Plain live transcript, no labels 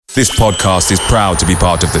This podcast is proud to be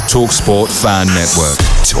part of the TalkSport Fan Network.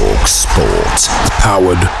 TalkSport.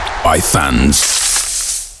 Powered by fans.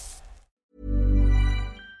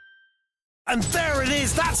 And there it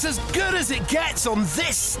is, that's as good as it gets on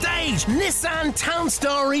this stage. Nissan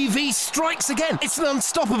Townstar EV strikes again. It's an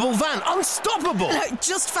unstoppable van, unstoppable.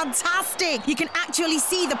 Just fantastic. You can actually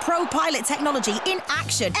see the Pro Pilot technology in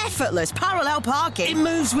action. Effortless parallel parking. It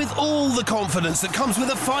moves with all the confidence that comes with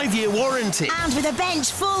a 5-year warranty. And with a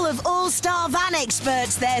bench full of all-star van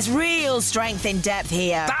experts, there's real strength in depth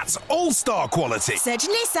here. That's all-star quality. Search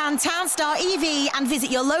Nissan Townstar EV and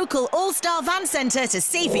visit your local all-star van centre to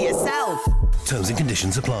see for yourself. Terms and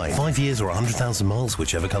conditions apply. 5 years or 100,000 miles,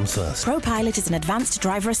 whichever comes first. Pro Pilot is an advanced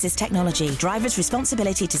driver assist technology. Driver's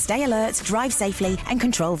responsibility to stay alert, drive safely, and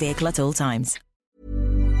control vehicle at all times.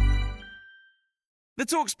 The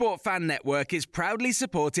TalkSport Fan Network is proudly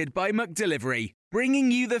supported by McDelivery, bringing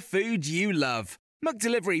you the food you love.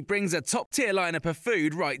 McDelivery brings a top-tier lineup of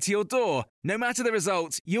food right to your door. No matter the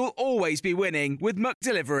result, you'll always be winning with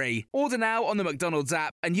McDelivery. Order now on the McDonald's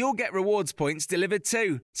app and you'll get rewards points delivered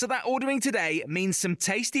too. So that ordering today means some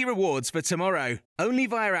tasty rewards for tomorrow. Only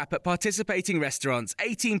via app at participating restaurants.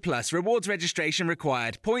 18 plus. Rewards registration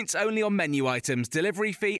required. Points only on menu items.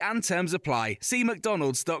 Delivery fee and terms apply. See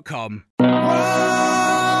mcdonalds.com.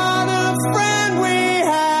 What a friend we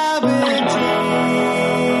have in Jesus.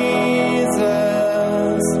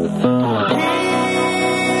 He's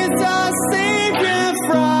our Savior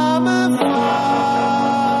from afar.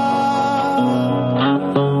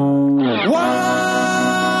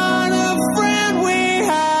 What a friend we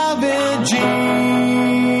have in Jesus.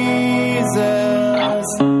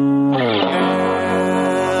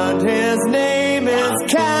 And his name is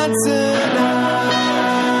Canton.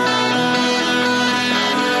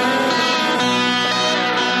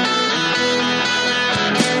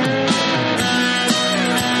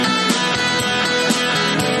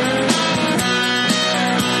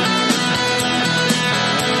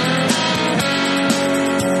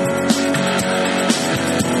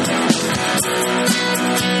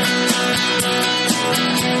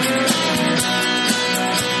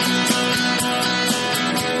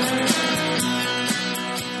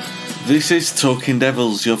 This is Talking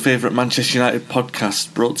Devils, your favourite Manchester United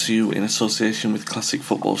podcast, brought to you in association with Classic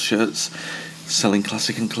Football Shirts, selling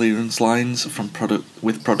classic and clearance lines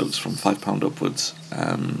with products from £5 upwards.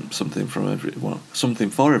 Something for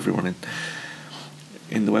everyone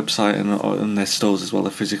in the website and their stores as well,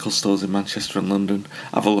 the physical stores in Manchester and London.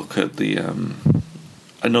 Have a look at the.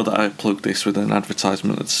 I know that I plug this with an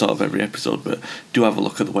advertisement at the start of every episode, but do have a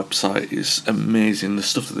look at the website. It's amazing, the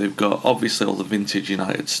stuff that they've got. Obviously all the vintage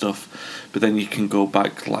United stuff, but then you can go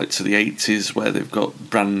back like to the 80s where they've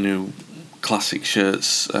got brand new classic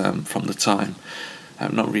shirts from the time,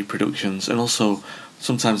 not reproductions. And also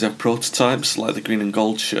sometimes they have prototypes, like the green and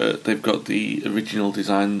gold shirt. They've got the original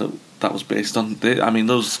design that was based on.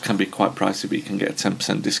 Those can be quite pricey, but you can get a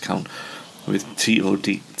 10% discount with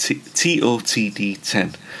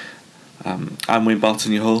TOTD10. I'm Wayne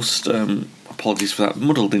Barton, your host. Apologies for that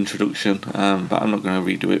muddled introduction, but I'm not going to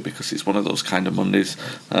redo it because it's one of those kind of Mondays.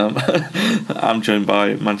 I'm joined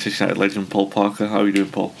by Manchester United legend Paul Parker. How are you doing,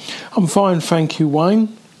 Paul? I'm fine, thank you,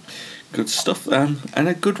 Wayne. Good stuff, and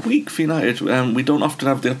a good week for United. We don't often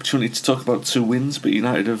have the opportunity to talk about 2 wins, but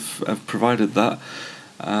United have provided that.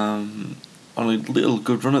 On a little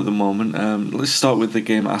good run at the moment. Let's start with the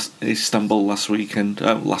game at Istanbul last week.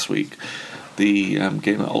 The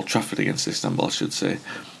game at Old Trafford against Istanbul, I should say.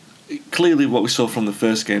 Clearly what we saw from the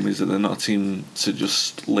first game is that they're not a team to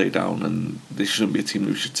just lay down, and they shouldn't be a team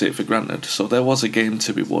we should take for granted. So there was a game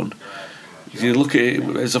to be won. You look at it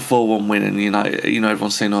as a 4-1 win, and United,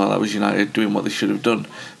 everyone's saying, "Oh, that was United doing what they should have done,"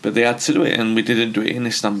 but they had to do it, and we didn't do it in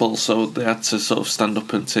Istanbul, so they had to sort of stand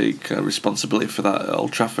up and take responsibility for that at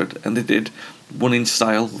Old Trafford, and they did. Won in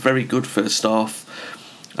style, very good first half,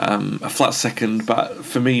 a flat second. But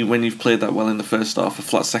for me, when you've played that well in the first half, a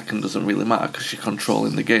flat second doesn't really matter because you're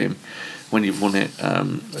controlling the game when you've won it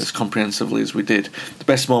as comprehensively as we did. The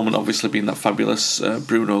best moment, obviously, being that fabulous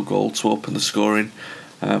Bruno goal to open the scoring.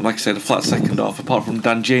 Like I said, a flat second half, apart from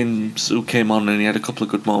Dan James, who came on and he had a couple of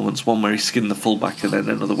good moments, one where he skinned the fullback and then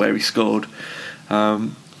another where he scored.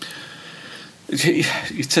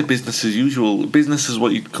 It's a business as usual. Business is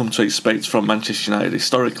what you'd come to expect from Manchester United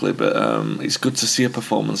historically, but it's good to see a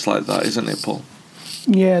performance like that, isn't it, Paul?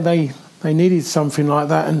 Yeah, they needed something like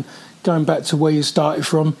that, and going back to where you started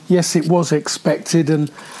from, yes, it was expected,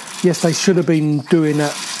 and yes, they should have been doing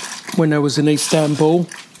that when there was in Istanbul,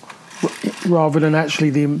 rather than actually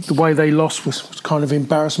the way they lost was kind of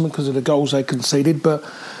embarrassment because of the goals they conceded. But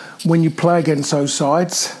when you play against those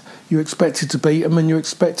sides, you expected to beat them, and you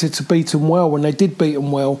expected to beat them well when they did beat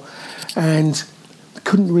them well, and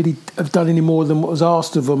couldn't really have done any more than what was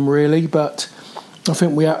asked of them, really. But I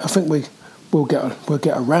think we'll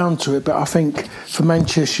get around to it. But I think for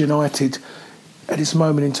Manchester United at this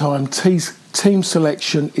moment in time, team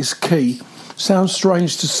selection is key. Sounds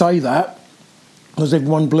strange to say that, because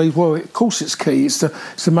everyone believes, well, of course it's key. It's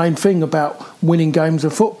the main thing about winning games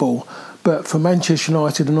of football. But for Manchester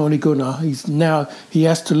United and Ole Gunnar, he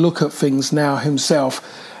has to look at things now himself.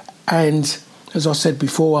 And as I said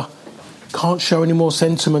before, can't show any more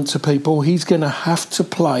sentiment to people. He's going to have to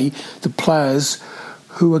play the players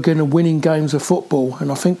who are going to win in games of football.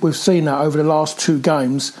 And I think we've seen that over the last 2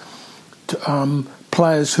 games.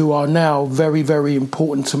 Players who are now very, very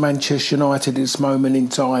important to Manchester United at this moment in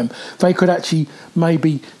time. They could actually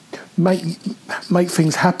maybe make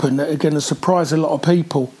things happen that are going to surprise a lot of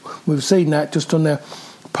people. We've seen that just on their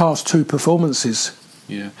past 2 performances.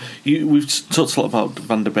 Yeah, we've talked a lot about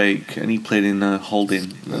Van der Beek, and he played in he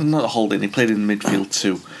played in midfield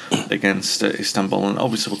too against Istanbul, and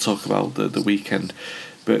obviously we'll talk about the weekend.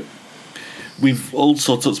 But we've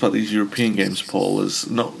also talked about these European games, Paul,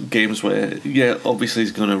 as not games where, obviously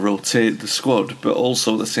he's going to rotate the squad, but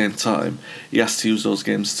also at the same time, he has to use those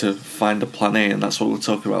games to find a plan A, and that's what we were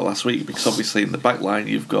talking about last week, because obviously in the back line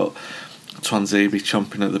you've got Tuanzebe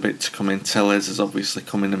chomping at the bit to come in. Tellez has obviously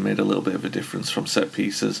come in and made a little bit of a difference from set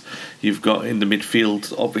pieces. You've got in the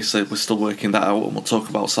midfield, obviously we're still working that out, and we'll talk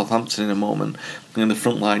about Southampton in a moment. And in the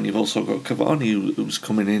front line you've also got Cavani who's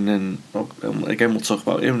coming in, and again we'll talk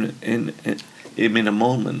about him in a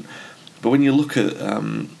moment. But when you look at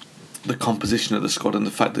the composition of the squad and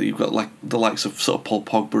the fact that you've got like the likes of sort of Paul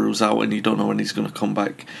Pogba who's out and you don't know when he's going to come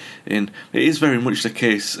back in, it is very much the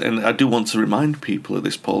case. And I do want to remind people of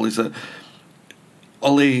this, Paul, is that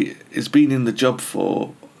Ole has been in the job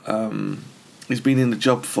for 18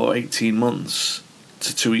 months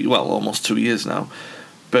to almost 2 years now.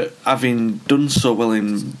 But having done so well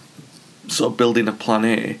in sort of building a plan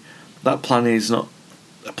A, that plan A is not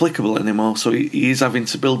applicable anymore. So he is having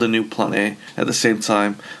to build a new plan A at the same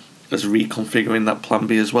time as reconfiguring that plan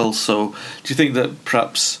B as well. So do you think that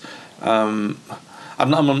perhaps I'm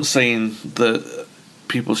not saying that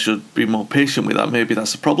people should be more patient with that? Maybe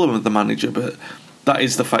that's the problem with the manager, but that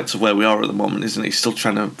is the fact of where we are at the moment, isn't it? He's still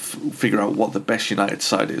trying to figure out what the best United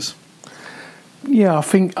side is. Yeah, I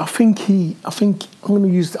think I'm going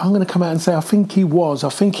to come out and say I think he was. I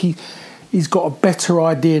think he's got a better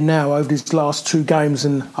idea now over these last 2 games,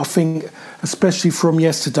 and I think especially from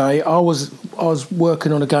yesterday, I was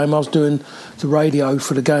working on a game. I was doing the radio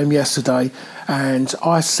for the game yesterday, and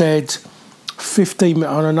I said 15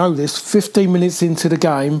 minutes into the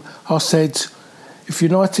game, I said, if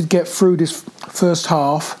United get through this first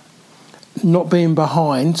half, not being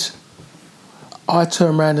behind, I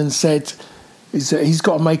turned around and said, is that he's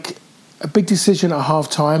got to make a big decision at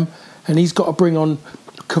half-time, and he's got to bring on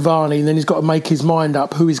Cavani, and then he's got to make his mind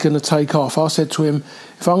up who he's going to take off. I said to him,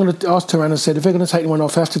 I turned around and said, if they're going to take anyone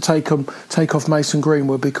off, they have to take off Mason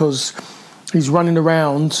Greenwood, because he's running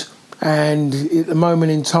around, and at the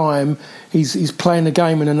moment in time, he's playing a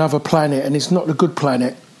game in another planet, and it's not a good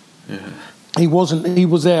planet. Yeah. He was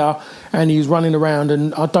there, and he was running around,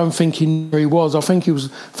 and I don't think he knew where he was. I think he was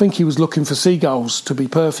looking for seagulls, to be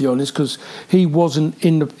perfectly honest, because he wasn't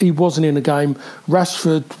in the game.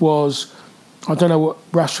 Rashford was. I don't know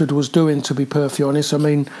what Rashford was doing, to be perfectly honest. I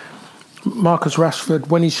mean, Marcus Rashford,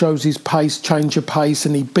 when he shows his pace, change of pace,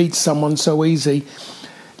 and he beats someone so easy,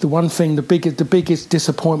 the one thing, the biggest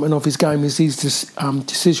disappointment of his game is his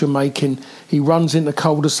decision making. He runs into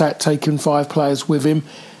cul-de-sac, taking 5 players with him.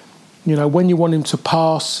 You know, when you want him to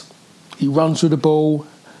pass, he runs with the ball.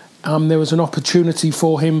 There was an opportunity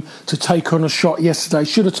for him to take on a shot yesterday.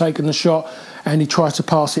 Should have taken the shot, and he tried to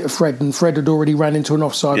pass it to Fred, and Fred had already ran into an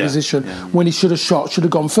offside position when he should have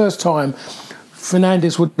gone first time.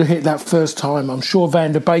 Fernandes would have hit that first time. I'm sure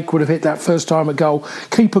Van der Beek would have hit that first time at goal.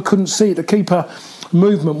 Keeper couldn't see it. The keeper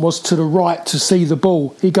movement was to the right to see the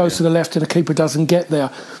ball. He goes to the left and the keeper doesn't get there.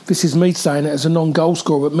 This is me saying it as a non-goal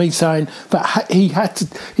scorer, but me saying that he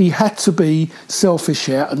had to be selfish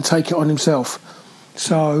here and take it on himself.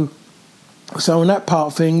 So in that part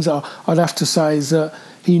of things, I'd have to say is that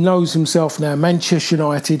he knows himself now. Manchester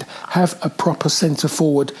United have a proper centre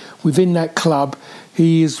forward within that club.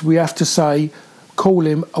 He is, we have to say, call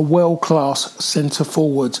him a world-class centre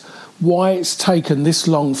forward. Why it's taken this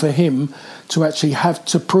long for him to actually have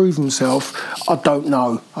to prove himself, I don't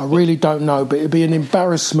know. I really don't know. But it'd be an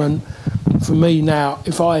embarrassment for me now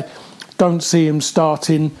if I don't see him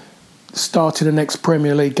starting starting the next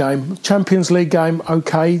Premier League game. Champions League game,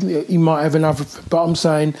 okay, he might have another, but I'm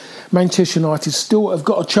saying Manchester United still have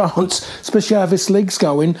got a chance, especially how this league's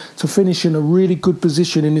going, to finish in a really good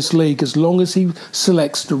position in this league as long as he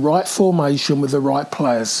selects the right formation with the right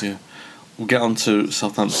players. Yeah. We'll get on to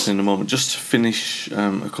Southampton in a moment. Just to finish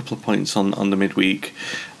a couple of points on the midweek.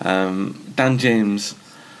 Dan James,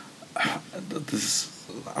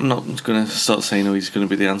 I'm not going to start saying he's going to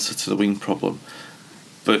be the answer to the wing problem,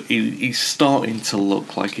 but he's starting to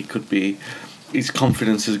look like he could be. His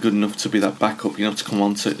confidence is good enough to be that backup,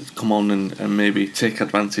 to come on and maybe take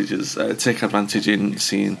advantage in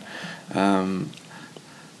seeing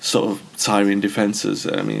sort of tiring defences.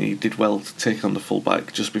 I mean, he did well to take on the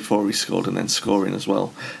fullback just before he scored and then scoring as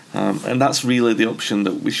well. And that's really the option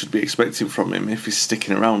that we should be expecting from him if he's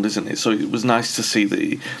sticking around, isn't it? So it was nice to see that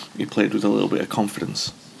he played with a little bit of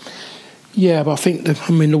confidence. Yeah, but I think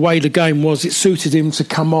the way the game was, it suited him to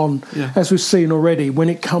come on. Yeah. As we've seen already, when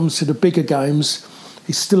it comes to the bigger games,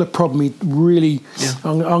 it's still a problem. He really,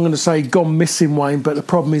 I'm going to say, gone missing, Wayne. But the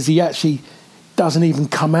problem is he actually doesn't even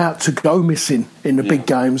come out to go missing in the big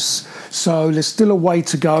games. So there's still a way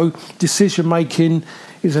to go. Decision making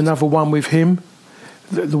is another one with him,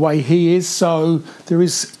 the way he is. So there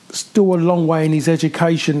is still a long way in his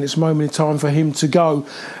education at this moment in time for him to go.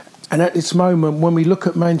 And at this moment, when we look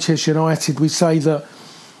at Manchester United, we say that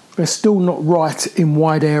they're still not right in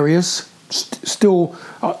wide areas. Still,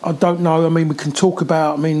 I don't know. I mean, we can talk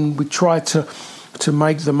about. I mean, we tried to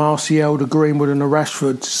make the Martial, the Greenwood, and the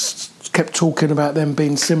Rashford. Kept talking about them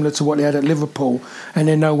being similar to what they had at Liverpool, and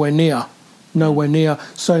they're nowhere near.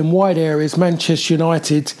 So in wide areas, Manchester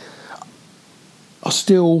United are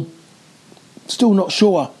still not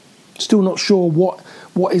sure. Still not sure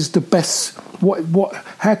what is the best.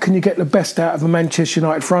 How can you get the best out of a Manchester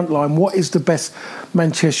United front line? What is the best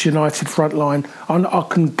Manchester United front line? I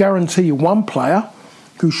can guarantee you one player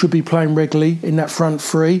who should be playing regularly in that front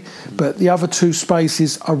three, but the other two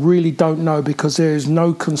spaces I really don't know because there is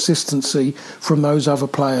no consistency from those other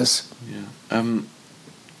players. Yeah.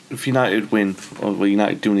 If United win, or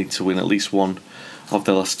United do need to win at least one of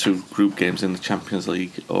the last two group games in the Champions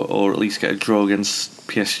League, or at least get a draw against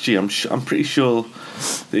PSG, I'm pretty sure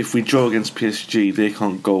that if we draw against PSG, they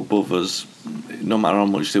can't go above us, no matter how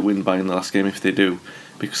much they win by in the last game if they do,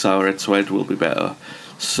 because our head-to-head will be better.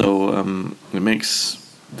 So it makes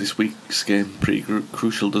this week's game pretty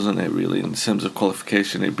crucial, doesn't it, really, in terms of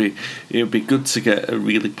qualification. It'd be good to get a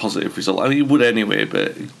really positive result. I mean, it would anyway,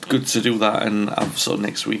 but good to do that and have sort of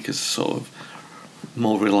next week as sort of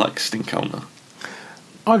more relaxed encounter.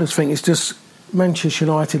 I just think it's just Manchester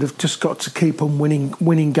United have just got to keep on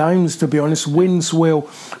winning games. To be honest, wins will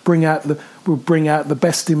bring out the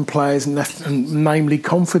best in players, and namely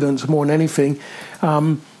confidence more than anything.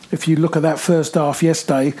 If you look at that first half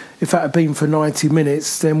yesterday, if that had been for 90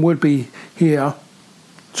 minutes, then we'd be here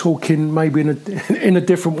talking maybe in a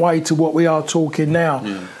different way to what we are talking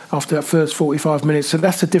now after that first 45 minutes. So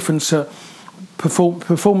that's the difference.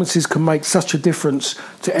 Performances can make such a difference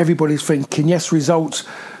to everybody's thinking. Yes, results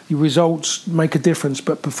make a difference,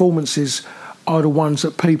 but performances are the ones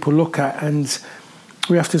that people look at. And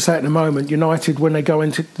we have to say at the moment, United, when they go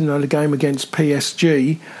into the game against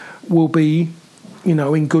PSG, will be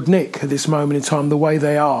in good nick at this moment in time, the way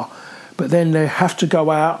they are. But then they have to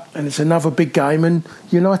go out, and it's another big game. And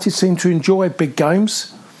United seem to enjoy big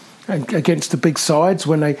games and against the big sides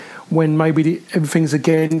when maybe everything's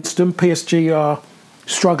against them. PSG are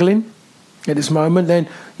struggling at this moment. Then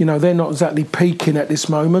they're not exactly peaking at this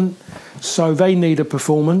moment, so they need a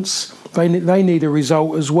performance. They need a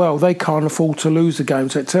result as well. They can't afford to lose the game.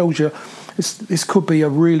 So it tells you this could be a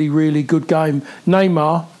really, really good game.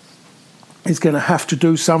 Neymar is going to have to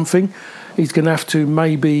do something. He's going to have to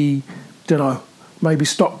maybe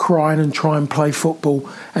stop crying and try and play football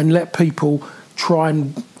and let people try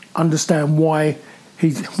and understand why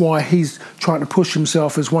he's trying to push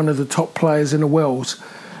himself as one of the top players in the world.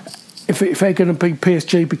 If they're going to be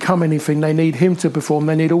PSG become anything, they need him to perform.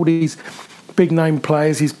 They need all these big name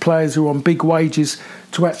players, these players who are on big wages,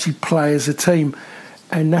 to actually play as a team.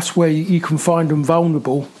 And that's where you can find them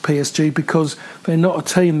vulnerable, PSG, because they're not a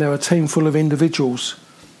team, they're a team full of individuals.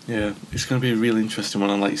 Yeah, it's going to be a really interesting one.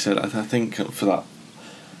 And like you said, I think for that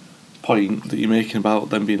point that you're making about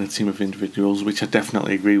them being a team of individuals, which I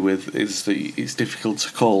definitely agree with, is that it's difficult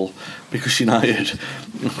to call because United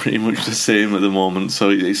are pretty much the same at the moment. So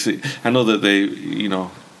I know that they,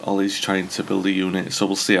 Ollie's trying to build a unit, so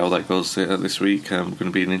we'll see how that goes this week. Going to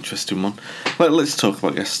be an interesting one. But let's talk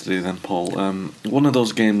about yesterday then, Paul. One of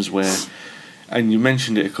those games where, and you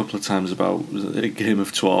mentioned it a couple of times about a game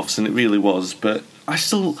of two offs, and it really was, but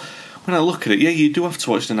when when I look at it, you do have to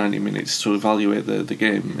watch the 90 minutes to evaluate the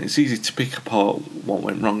game. It's easy to pick apart what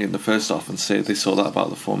went wrong in the first half and say this or that about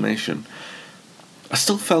the formation. I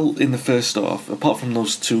still felt in the first half, apart from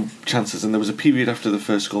those two chances, and there was a period after the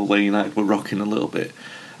first goal where United were rocking a little bit.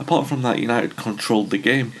 Apart from that, United controlled the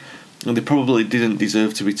game, and they probably didn't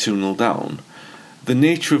deserve to be 2-0 down. The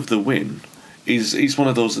nature of the win is one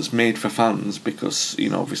of those that's made for fans because,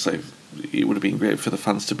 obviously it would have been great for the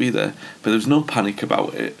fans to be there, but there was no panic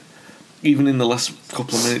about it. Even in the last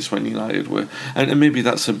couple of minutes when United were... And maybe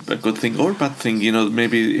that's a good thing or a bad thing,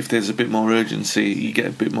 maybe if there's a bit more urgency, you get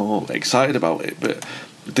a bit more excited about it. But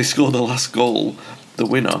they scored the last goal, the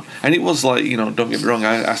winner. And it was like, don't get me wrong,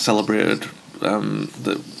 I celebrated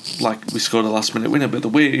like we scored a last-minute winner, but the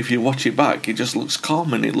way, if you watch it back, it just looks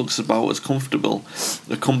calm and it looks about as comfortable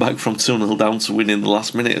a comeback from 2-0 down to win in the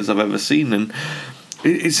last minute as I've ever seen. And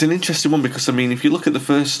it's an interesting one because, if you look at the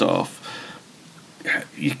first half,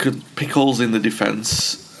 you could pick holes in the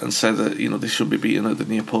defence and say that they should be beaten at the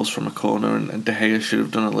near post from a corner, and De Gea should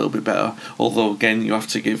have done a little bit better. Although again, you have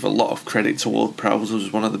to give a lot of credit to Ward-Prowse,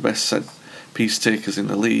 who's one of the best set piece takers in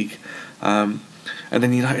the league. And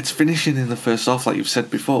then United's finishing in the first half, like you've said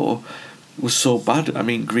before, was so bad.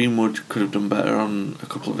 Greenwood could have done better on a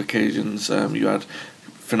couple of occasions. You had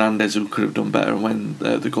Fernandes who could have done better when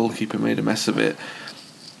the goalkeeper made a mess of it.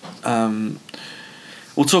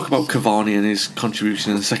 We'll talk about Cavani and his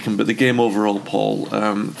contribution in a second, but the game overall, Paul,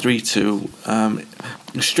 3-2.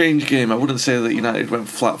 A strange game. I wouldn't say that United went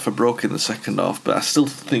flat for broke in the second half, but I still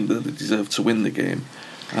think that they deserved to win the game.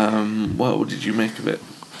 What did you make of it?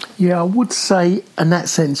 Yeah, I would say in that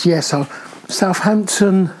sense, yes.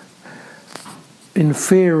 Southampton, in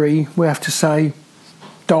theory, we have to say,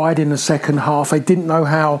 died in the second half. They didn't know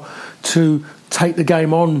how to take the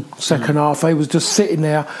game on second half. They was just sitting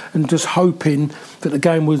there and just hoping that the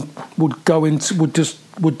game would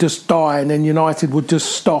just die, and then United would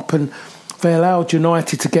just stop, and they allowed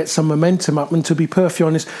United to get some momentum up. And to be perfectly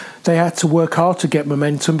honest, they had to work hard to get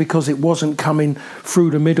momentum because it wasn't coming through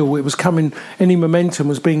the middle. It was coming. Any momentum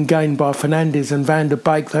was being gained by Fernandes and Van der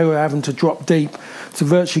Beek. They were having to drop deep to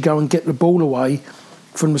virtually go and get the ball away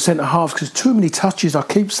from the centre half because too many touches. I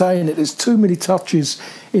keep saying it. There's too many touches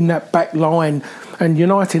in that back line. And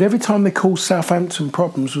United, every time they caused Southampton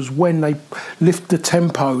problems was when they lift the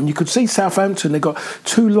tempo. And you could see Southampton, they've got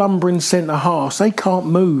two lumbering centre halves. They can't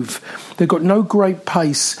move. They've got no great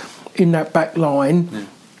pace in that back line.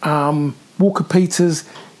 Walker-Peters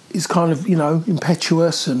is kind of,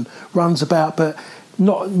 impetuous and runs about, but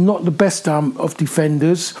not the best of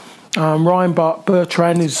defenders. Ryan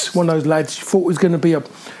Bertrand is one of those lads you thought was going to be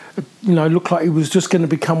looked like he was just going to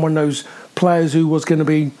become one of those players who was going to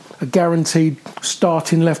be a guaranteed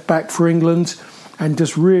starting left back for England, and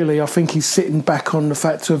just really I think he's sitting back on the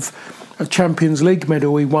fact of a Champions League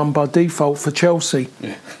medal he won by default for Chelsea.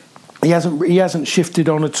 Yeah. He hasn't shifted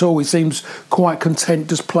on at all. He seems quite content,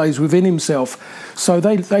 just plays within himself. So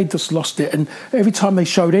they just lost it. And every time they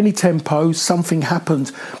showed any tempo, something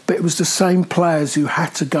happened. But it was the same players who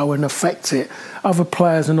had to go and affect it. Other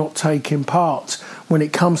players are not taking part when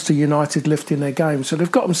it comes to United lifting their game. So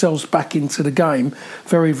they've got themselves back into the game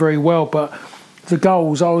very, very well. But the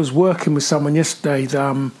goals, I was working with someone yesterday,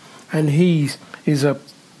 and he is a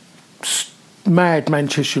mad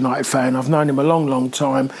Manchester United fan. I've known him a long, long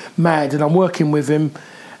time. Mad, and I'm working with him,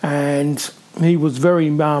 and he was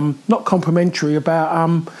very not complimentary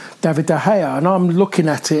about David De Gea, and I'm looking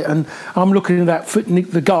at it, and I'm looking at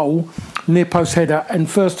the goal, near post header, and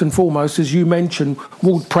first and foremost, as you mentioned,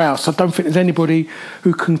 Ward-Prowse. I don't think there's anybody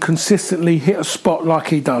who can consistently hit a spot like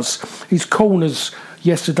he does. His corners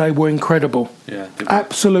yesterday were incredible. Yeah,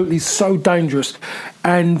 absolutely so dangerous,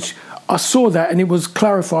 and I saw that, and it was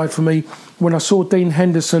clarified for me when I saw Dean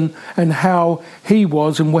Henderson and how he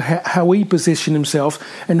was and how he positioned himself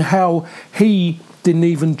and how he didn't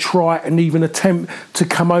even try and even attempt to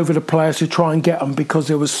come over the players to try and get them because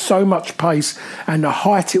there was so much pace and the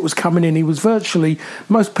height it was coming in. He was virtually,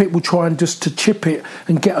 most people trying just to chip it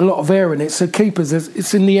and get a lot of air in it. So keepers,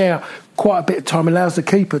 it's in the air quite a bit of time, allows the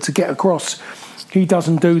keeper to get across. He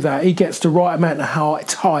doesn't do that. He gets the right amount of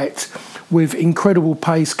height with incredible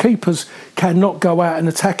pace. Keepers cannot go out and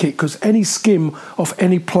attack it because any skim of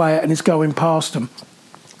any player and it's going past them.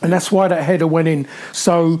 And that's why that header went in.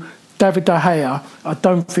 So David De Gea, I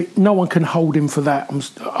don't think no one can hold him for that.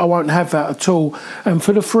 I won't have that at all. And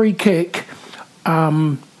for the free kick,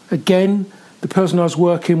 again, the person I was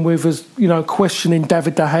working with was, questioning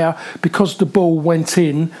David De Gea because the ball went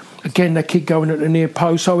in. Again, they keep going at the near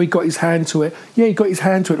post. Oh, he got his hand to it. Yeah, he got his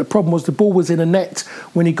hand to it. The problem was the ball was in a net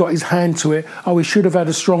when he got his hand to it. Oh, he should have had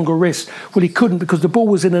a stronger wrist. Well, he couldn't because the ball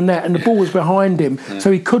was in a net and the ball was behind him,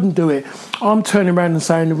 so he couldn't do it. I'm turning around and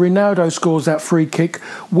saying, Ronaldo scores that free kick.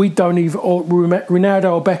 We don't even, or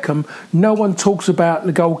Ronaldo or Beckham, no one talks about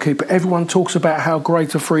the goalkeeper. Everyone talks about how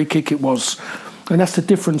great a free kick it was. And that's the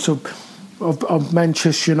difference of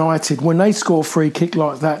Manchester United. When they score a free kick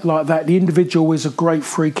like that, the individual is a great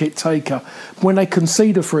free kick taker. When they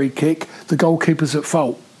concede a free kick, the goalkeeper's at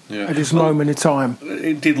fault at this moment in time.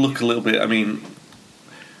 It did look a little bit,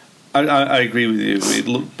 I agree with you, it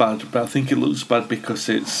looked bad, but I think it looks bad because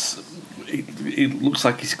it looks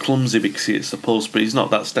like he's clumsy because he hits the post, but he's not.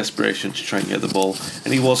 That's desperation to try and get the ball,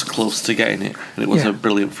 and he was close to getting it, and it was a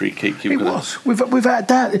brilliant free kick. It was, without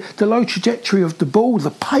doubt, the low trajectory of the ball,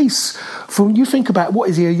 the pace. From you think about what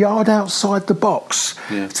is he, a yard outside the box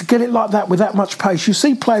to get it like that with that much pace. You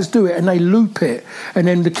see players do it and they loop it, and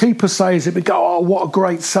then the keeper saves it. We go, oh, what a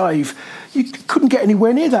great save! You couldn't get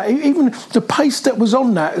anywhere near that. Even the pace that was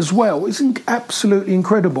on that as well is absolutely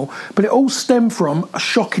incredible. But it all stemmed from a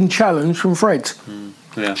shocking challenge from Fred.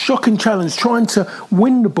 Shocking challenge, trying to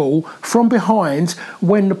win the ball from behind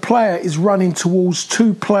when the player is running towards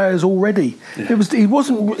two players already. It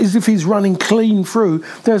wasn't as if he's running clean through.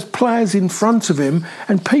 There's players in front of him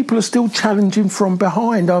and people are still challenging from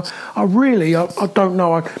behind. I don't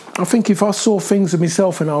know. I think if I saw things of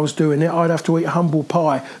myself and I was doing it, I'd have to eat humble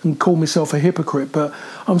pie and call myself a hypocrite. But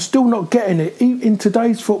I'm still not getting it in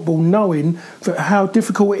today's football, knowing that how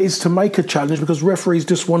difficult it is to make a challenge because referees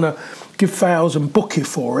just want to give fouls and book you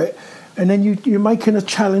for it, and then you're making a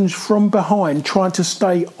challenge from behind, trying to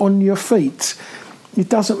stay on your feet. It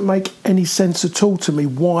doesn't make any sense at all to me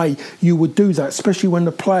why you would do that, especially when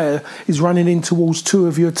the player is running in towards two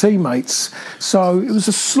of your teammates. So it was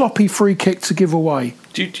a sloppy free kick to give away.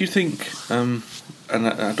 Do you think, and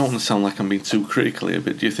I don't want to sound like I'm being too critical here,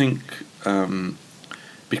 but do you think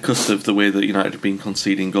because of the way that United have been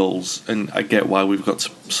conceding goals, and I get why we've got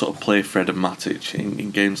to sort of play Fred and Matic in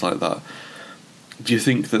games like that, do you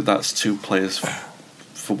think that that's two players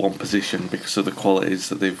for one position because of the qualities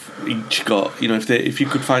that they've each got? If you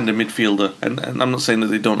could find a midfielder, and I'm not saying that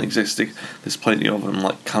they don't exist, there's plenty of them,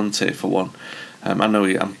 like Kante for one. I know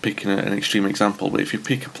I'm picking an extreme example, but if you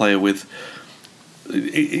pick a player with,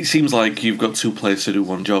 it seems like you've got two players to do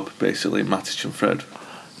one job, basically, Matic and Fred.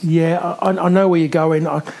 Yeah, I know where you're going.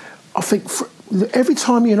 I think every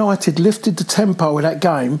time United lifted the tempo of that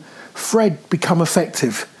game, Fred become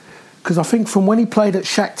effective. Because I think from when he played at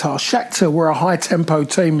Shakhtar were a high tempo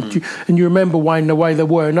team, and you remember, Wayne, the way they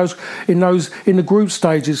were in the group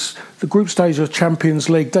stages. The group stage of Champions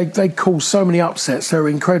League, they caused so many upsets. They were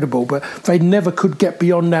incredible, but they never could get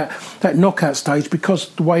beyond that knockout stage because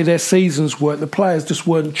the way their seasons worked, the players just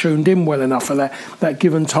weren't tuned in well enough for that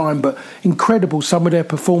given time. But incredible, some of their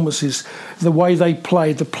performances, the way they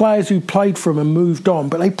played, the players who played for them and moved on,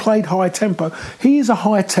 but they played high tempo. He is a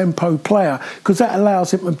high tempo player because that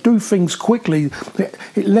allows him to do things quickly.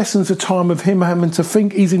 It lessens the time of him having to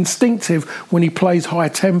think. He's instinctive when he plays high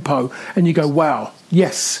tempo, and you go, wow,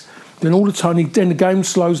 yes. Then all the time, then the game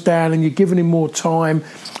slows down and you're giving him more time.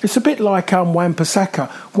 It's a bit like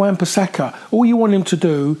Wan-Bissaka. Wan-Bissaka, all you want him to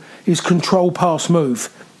do is control pass move.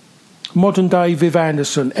 Modern day Viv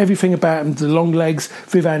Anderson, everything about him, the long legs,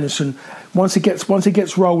 Viv Anderson. Once he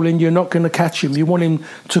gets rolling, you're not going to catch him. You want him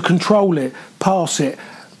to control it, pass it,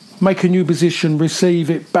 make a new position, receive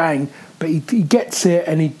it, bang. But he gets it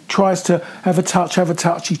and he tries to have a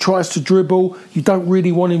touch. He tries to dribble. You don't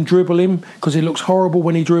really want him dribbling because he looks horrible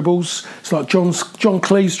when he dribbles. It's like John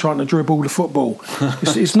Cleese trying to dribble the football.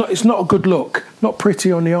 It's not a good look, not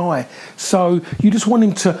pretty on the eye. So you just want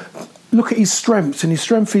him to look at his strengths, and his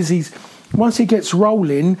strength is once he gets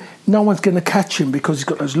rolling, no one's going to catch him because he's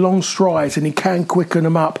got those long strides and he can quicken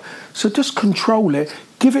them up. So just control it.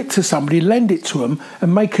 Give it to somebody, lend it to him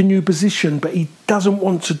and make a new position, but he doesn't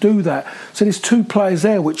want to do that. So there's two players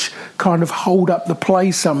there which kind of hold up the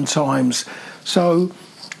play sometimes. So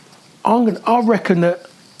I reckon that,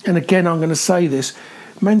 and again I'm going to say this,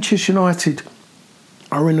 Manchester United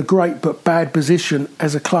are in a great but bad position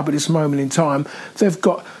as a club at this moment in time. They've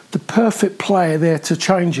got the perfect player there to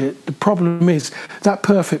change it. The problem is that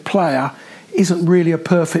perfect player isn't really a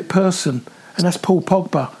perfect person, and that's Paul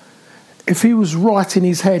Pogba. If he was right in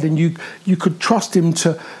his head and you could trust him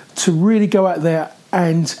to really go out there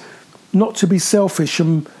and not to be selfish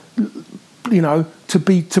and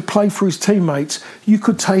to play for his teammates, you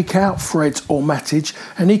could take out Fred or Matic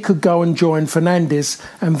and he could go and join Fernandes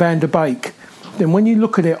and Van der Beek. then when you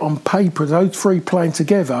look at it on paper, those three playing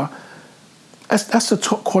together, that's a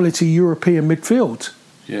top quality European midfield.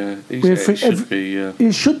 Yeah, it should be. Yeah.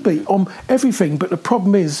 It should be on everything. But the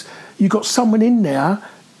problem is, you got someone in there,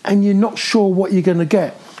 and you're not sure what you're going to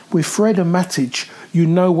get. With Fred and Matic, you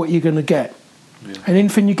know what you're going to get. Yeah. And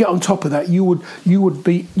anything you get on top of that,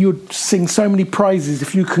 you'd sing so many praises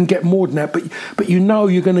if you can get more than that. But you know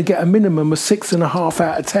you're going to get a minimum of 6.5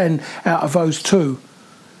 out of 10 out of those two.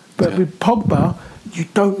 But with Pogba, you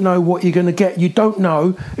don't know what you're going to get. You don't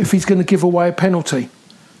know if he's going to give away a penalty.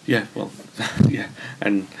 Yeah, well, yeah,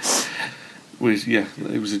 and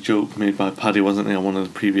it was a joke made by Paddy, wasn't it, on one of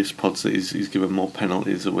the previous pods that he's given more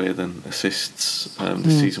penalties away than assists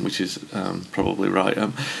this season, which is probably right.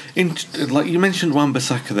 Like you mentioned,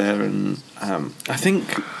 Wan-Bissaka there, and I think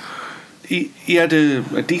he had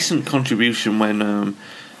a decent contribution when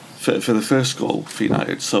for the first goal for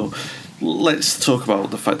United. So let's talk about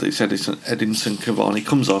the fact that it's Edinson Cavani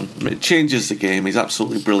comes on. It changes the game. He's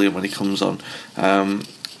absolutely brilliant when he comes on.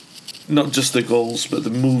 Not just the goals, but the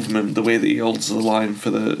movement, the way that he holds the line for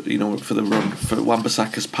the run, for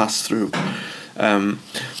Wan-Bissaka's pass through.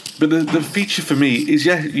 But the feature for me is,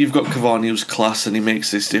 you've got Cavani who's class and he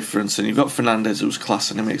makes this difference, and you've got Fernandes who's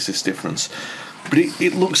class and he makes this difference. But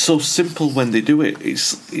it looks so simple when they do it.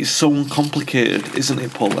 It's so uncomplicated, isn't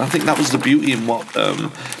it, Paul? I think that was the beauty in what.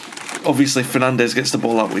 Obviously, Fernandes gets the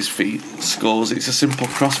ball out with his feet, scores. It's a simple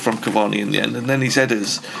cross from Cavani in the end, and then his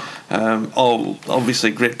headers.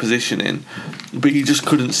 Obviously great positioning, but you just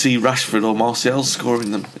couldn't see Rashford or Martial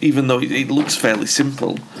scoring them, even though it looks fairly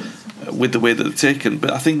simple with the way that they're taken.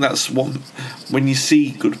 But I think that's when you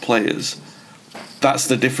see good players, that's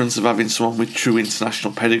the difference of having someone with true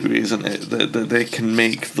international pedigree, isn't it? That they can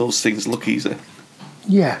make those things look easy.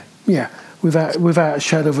 Yeah, without a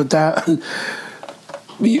shadow of a doubt.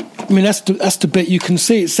 That's the bit you can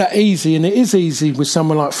see. It's that easy, and it is easy with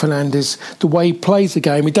someone like Fernandes. The way he plays the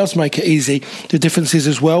game, it does make it easy. The difference is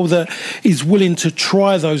as well that he's willing to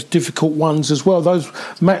try those difficult ones as well. Those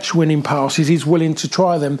match-winning passes, he's willing to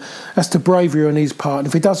try them. That's the bravery on his part. And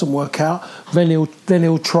if it doesn't work out, then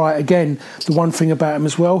he'll try it again. The one thing about him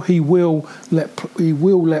as well, he will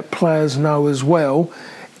let players know as well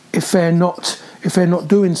if they're not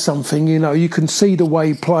doing something. You can see the way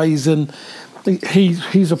he plays, and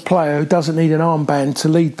he's a player who doesn't need an armband to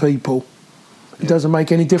lead people. It doesn't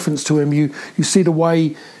make any difference to him. You see the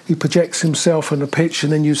way he projects himself on the pitch,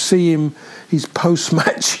 and then you see his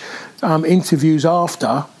post-match interviews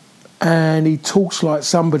after, and he talks like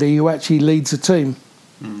somebody who actually leads a team.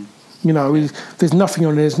 There's nothing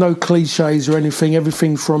on there. There's no cliches or anything.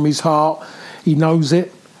 Everything from his heart. He knows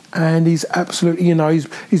it. And he's absolutely,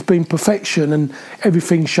 he's been perfection, and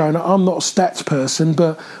everything's shown. I'm not a stats person,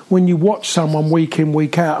 but when you watch someone week in,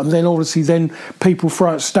 week out, and then obviously then people throw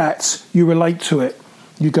out stats, you relate to it.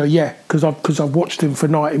 You go, because I've watched him for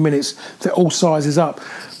 90 minutes. They're all sizes up.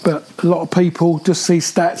 But a lot of people just see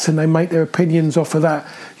stats and they make their opinions off of that.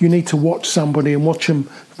 You need to watch somebody and watch them,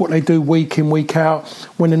 what they do week in, week out,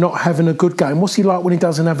 when they're not having a good game. What's he like when he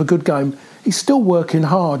doesn't have a good game? He's still working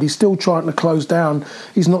hard. He's still trying to close down.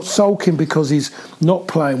 He's not sulking because he's not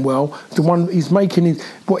playing well. What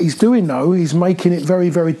he's doing, though, he's making it very,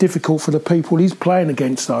 very difficult for the people he's playing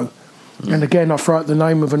against, though. And again, I throw out the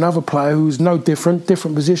name of another player who's no different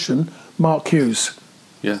position, Mark Hughes.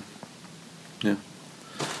 Yeah.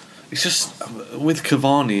 It's just, with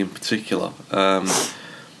Cavani in particular, I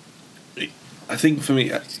think for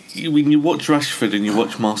me, when you watch Rashford and you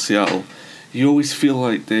watch Martial, you always feel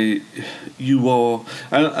like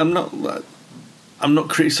I'm not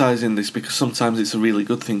criticising this because sometimes it's a really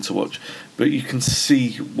good thing to watch, but you can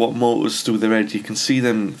see what motors through their head. You can see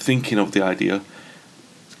them thinking of the idea,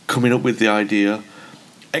 coming up with the idea,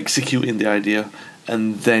 executing the idea,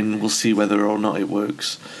 and then we'll see whether or not it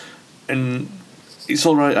works. And it's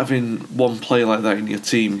all right having one player like that in your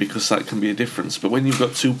team because that can be a difference, but when you've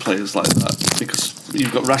got two players like that, because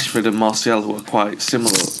you've got Rashford and Martial who are quite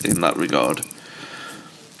similar in that regard,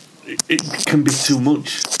 it can be too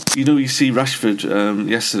much. You see Rashford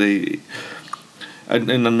yesterday,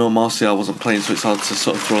 and I know Martial wasn't playing, so it's hard to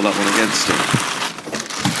sort of throw that one against him.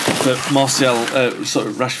 But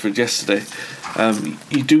Rashford yesterday,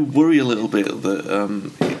 you do worry a little bit that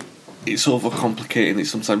it's overcomplicating it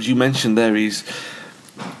sometimes. You mentioned there he's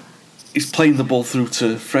playing the ball through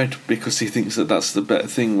to Fred because he thinks that that's the better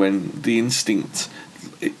thing, when the instinct,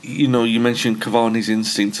 you mentioned Cavani's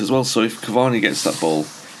instinct as well. So if Cavani gets that ball,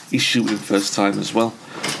 he's shooting first time as well.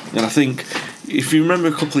 And I think, if you remember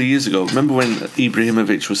a couple of years ago, remember when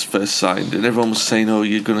Ibrahimovic was first signed and everyone was saying,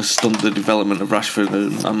 you're going to stunt the development of Rashford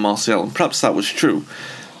and Martial, and perhaps that was true,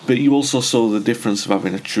 but you also saw the difference of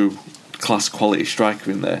having a true class quality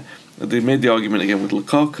striker in there. They made the argument again with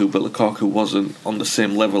Lukaku, but Lukaku wasn't on the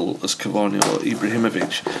same level as Cavani or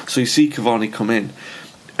Ibrahimovic. So you see Cavani come in,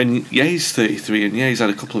 and yeah, he's 33, and yeah, he's had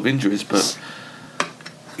a couple of injuries, but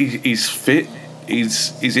he's fit.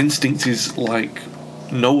 His instinct is like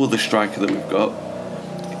no other striker that we've got.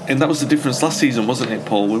 And that was the difference last season, wasn't it,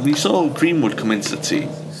 Paul? When we saw Greenwood come into the team,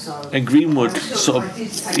 and Greenwood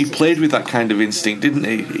he played with that kind of instinct, didn't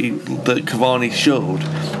he? That Cavani showed.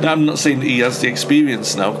 Now, I'm not saying that he has the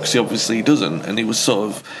experience now, because obviously he doesn't, and he was sort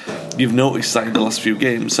of, you've noticed that in the last few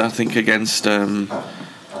games. I think against Istanbul,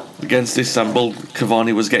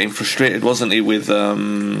 Cavani was getting frustrated, wasn't he? He was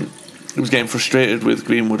getting frustrated with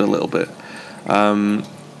Greenwood a little bit.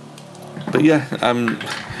 But yeah,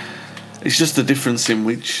 it's just the difference in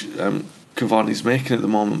which Cavani's making at the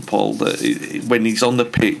moment, Paul, that when he's on the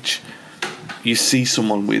pitch, you see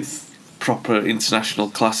someone with proper international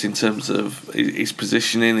class in terms of his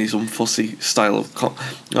positioning, his unfussy style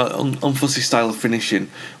of finishing,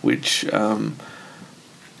 which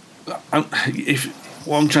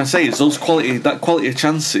what I'm trying to say is that quality of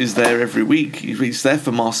chance is there every week. It's there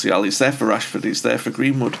for Martial, it's there for Rashford, it's there for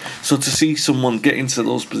Greenwood. So to see someone get into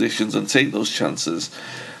those positions and take those chances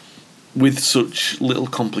with such little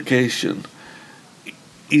complication,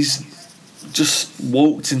 he's just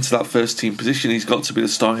walked into that first team position. He's got to be the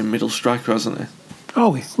starting middle striker, hasn't he?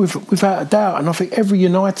 Oh, without a doubt. And I think every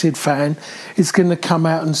United fan is going to come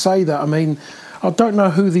out and say that. I mean, I don't know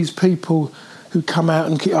who these people who come out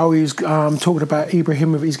and he's talking about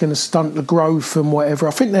Ibrahimovic, he's going to stunt the growth and whatever.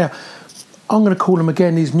 I think I'm going to call them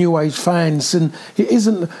again these new age fans, and it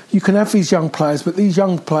isn't. You can have these young players, but these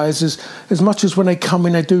young players, as much as when they come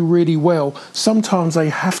in they do really well, sometimes they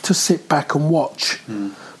have to sit back and watch.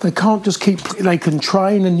 They can't just they can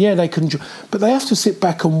train, and yeah, they can, but they have to sit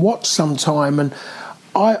back and watch sometime. And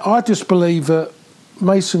I just believe that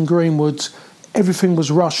Mason Greenwood's everything was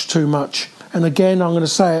rushed too much. And again, I'm going to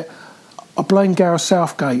say it, I blame Gareth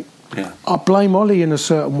Southgate. Yeah. I blame Ollie in a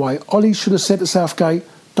certain way. Ollie should have said to Southgate,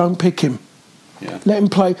 don't pick him. Yeah. Let him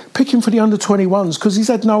play. Pick him for the under-21s, because he's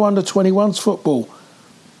had no under-21s football.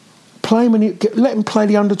 Play him and let him play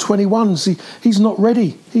the under-21s. He's not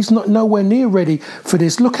ready. He's not nowhere near ready for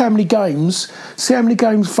this. Look how many games. See how many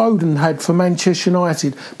games Foden had for Manchester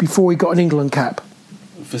United before he got an England cap.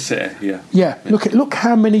 For City, yeah. Yeah. Look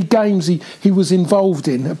how many games he was involved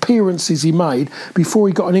in, appearances he made before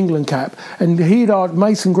he got an England cap, and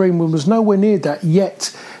Mason Greenwood was nowhere near that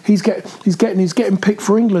yet. He's getting picked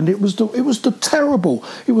for England. It was terrible.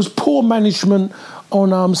 It was poor management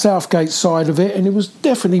on Southgate's side of it, and it was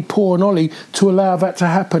definitely poor on Ollie to allow that to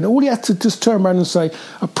happen. All he had to just turn around and say,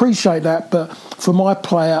 appreciate that, but for my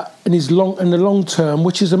player in the long term,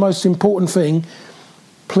 which is the most important thing,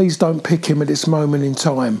 please don't pick him at this moment in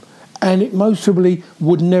time. And it most probably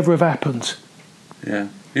would never have happened. Yeah.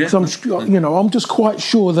 So I'm just quite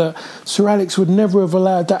sure that Sir Alex would never have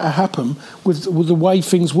allowed that to happen with the way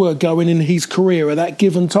things were going in his career at that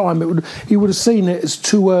given time. He would have seen it as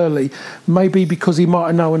too early, maybe because he might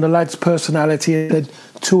have known the lad's personality and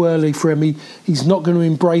too early for him. He's not going to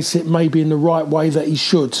embrace it maybe in the right way that he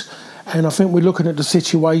should. And I think we're looking at the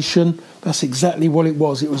situation, that's exactly what it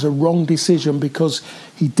was. It was a wrong decision because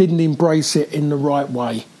he didn't embrace it in the right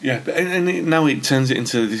way. Yeah, and now it turns it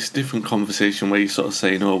into this different conversation where you're sort of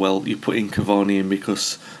saying, oh, well, you're putting Cavani in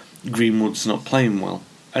because Greenwood's not playing well.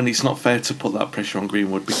 And it's not fair to put that pressure on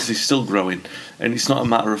Greenwood because he's still growing. And it's not a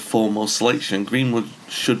matter of form or selection. Greenwood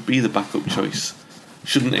should be the backup choice,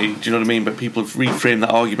 shouldn't he? Do you know what I mean? But people have reframed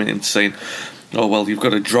that argument into saying, oh, well, you've got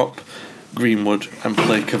to drop Greenwood and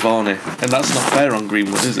play Cavani, and that's not fair on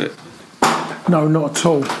Greenwood, is it? No, not at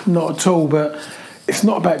all. But it's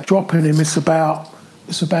not about dropping him. It's about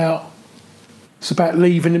leaving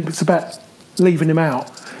him. It's about leaving him out.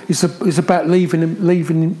 It's about leaving him.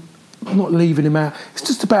 Not leaving him out. It's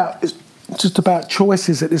just about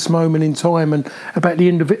choices at this moment in time, and about the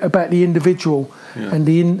individual, yeah. and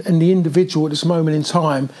the individual at this moment in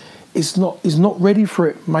time. Is not ready for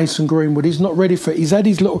it, Mason Greenwood. He's not ready for it. He's had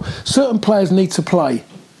his little... Certain players need to play,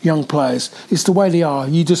 young players. It's the way they are.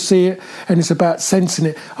 You just see it, and it's about sensing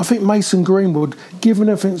it. I think Mason Greenwood, given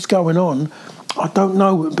everything that's going on, I don't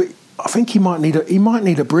know, but I think he might need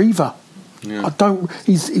a breather. Yeah.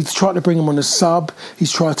 He's tried to bring him on a sub.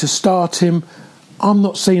 He's tried to start him. I'm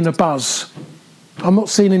not seeing a buzz. I'm not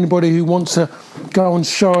seeing anybody who wants to go and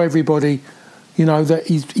show everybody, that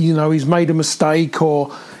he's made a mistake,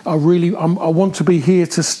 or I want to be here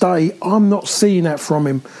to stay. I'm not seeing that from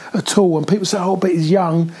him at all. And people say, oh, but he's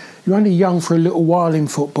young. You're only young for a little while in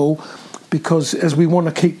football. because as we want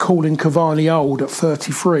to keep calling Cavani old at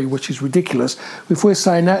 33, which is ridiculous, if we're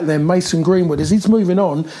saying that, then Mason Greenwood, as he's moving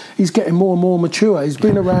on, he's getting more and more mature. He's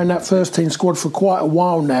been around that first team squad for quite a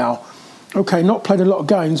while now. Okay, not played a lot of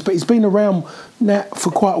games, but he's been around now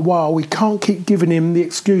for quite a while. We can't keep giving him the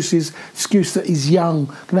excuse that he's young.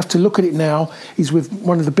 We're going to have to look at it now. He's with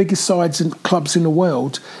one of the biggest sides and clubs in the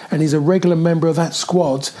world, and he's a regular member of that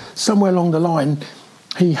squad. Somewhere along the line,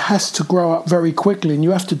 he has to grow up very quickly, and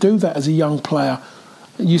you have to do that as a young player.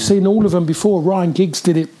 You've seen all of them before. Ryan Giggs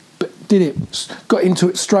did it, got into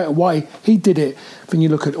it straight away. He did it. When you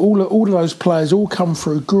look at all of those players, all come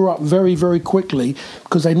through, grew up very, very quickly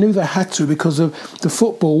because they knew they had to because of the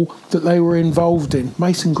football that they were involved in.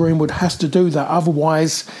 Mason Greenwood has to do that.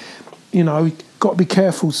 Otherwise, got to be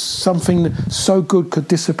careful. Something so good could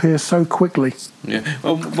disappear so quickly. Yeah.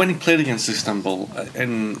 Well, when he played against Istanbul,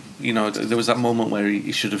 and there was that moment where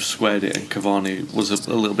he should have squared it, and Cavani was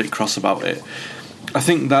a little bit cross about it. I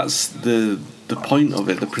think that's the point of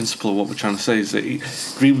it. The principle of what we're trying to say is that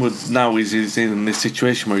Greenwood now is in this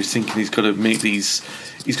situation where he's thinking he's got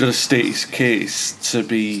to state his case to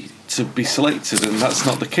be selected, and that's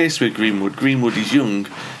not the case with Greenwood. Greenwood is young.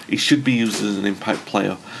 He should be used as an impact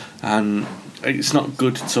player, and it's not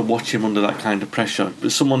good to watch him under that kind of pressure.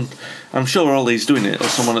 But someone, I'm sure Ollie's doing it, or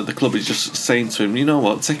someone at the club is just saying to him, you know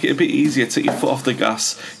what, take it a bit easier, take your foot off the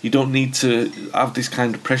gas. You don't need to have this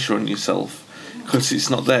kind of pressure on yourself. Because it's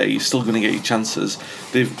not there, you're still going to get your chances.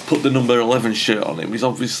 They've put the number 11 shirt on him. He's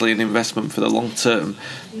obviously an investment for the long term.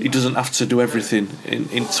 He doesn't have to do everything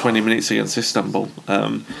in 20 minutes against Istanbul.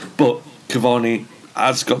 But Cavani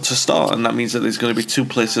has got to start, and that means that there's going to be two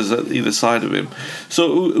places at either side of him.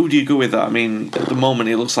 So who do you go with that? I mean, at the moment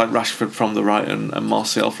it looks like Rashford from the right and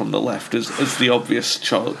Martial from the left is the obvious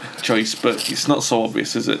choice, but it's not so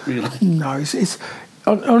obvious, is it, really? No, it's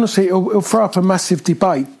honestly, it'll throw up a massive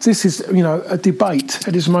debate. This is, a debate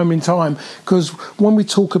at this moment in time, because when we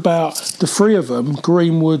talk about the three of them,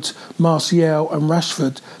 Greenwood, Martial and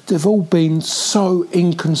Rashford, they've all been so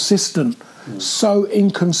inconsistent. So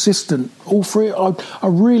inconsistent. All three, I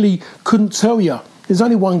really couldn't tell you. There's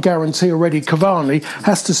only one guarantee already. Cavani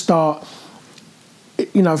has to start,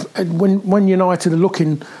 when United are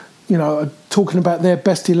looking, talking about their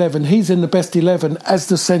best 11, he's in the best 11 as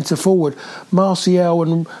the centre forward. Martial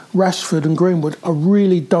and Rashford and Greenwood, I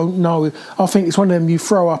really don't know. I think it's one of them you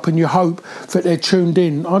throw up and you hope that they're tuned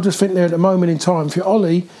in. I just think they're at the moment in time. If you're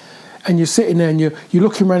Ollie and you're sitting there and you're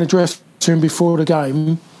looking around the dressing room before the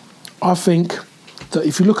game, I think that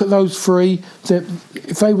if you look at those three, that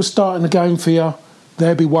if they were starting the game for you,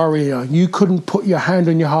 they'd be worrying you. You couldn't put your hand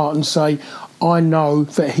on your heart and say, I know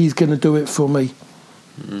that he's going to do it for me.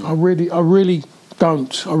 I really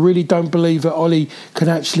don't. I really don't believe that Ollie can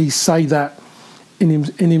actually say that in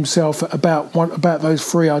himself about those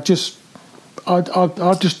three. I just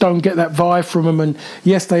don't get that vibe from them. And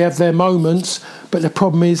yes, they have their moments, but the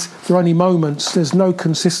problem is they're only moments. There's no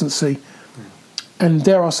consistency. And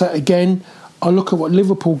dare I say it again, I look at what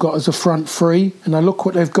Liverpool got as a front three, and I look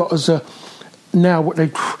what they've got as a now. What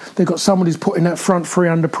they've got someone who's putting that front three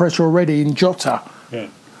under pressure already in Jota. Yeah.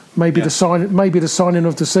 Maybe the signing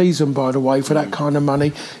of the season, by the way, for that kind of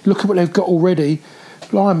money. Look at what they've got already.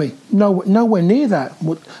 Blimey, nowhere near that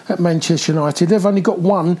at Manchester United. They've only got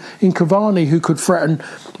one in Cavani who could threaten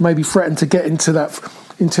to get into that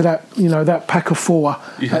that pack of four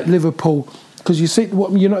at Liverpool. Because you see,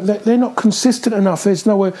 they're not consistent enough. There's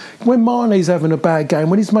nowhere. When Mane's having a bad game,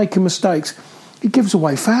 when he's making mistakes, he gives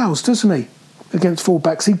away fouls, doesn't he? Against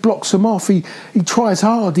fullbacks, he blocks them off. He tries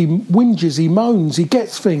hard. He whinges. He moans. He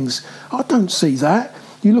gets things. I don't see that.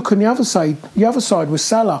 You look on the other side. The other side with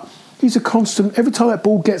Salah. He's a constant. Every time that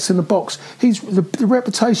ball gets in the box, the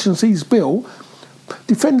reputations he's built.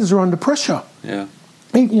 Defenders are under pressure. Yeah.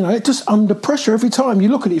 It's just under pressure every time. You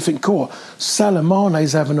look at it, you think, Salah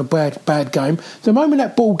Mane's having a bad game. The moment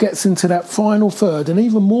that ball gets into that final third, and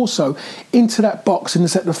even more so, into that box, and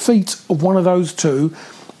it's at the feet of one of those two,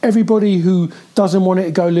 everybody who doesn't want it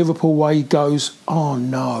to go Liverpool way goes, oh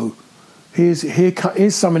no, here's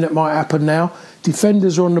something that might happen now.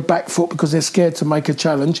 Defenders are on the back foot because they're scared to make a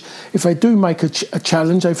challenge. If they do make a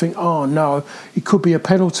challenge, they think, oh no, it could be a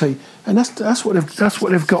penalty, and that's what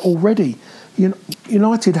they've got already.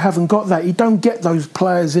 United haven't got that. You don't get those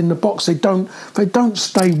players in the box. They don't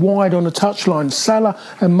stay wide on the touchline. Salah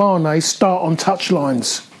and Mane start on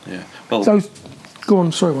touchlines. Yeah. Well, go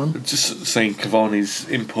on, sorry, man. Just saying, Cavani's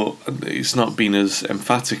input, it's not been as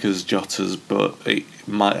emphatic as Jota's, but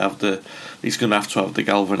he's going to have the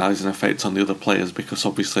galvanising effect on the other players, because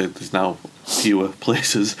obviously there's now fewer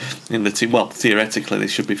places in the team. Well, theoretically there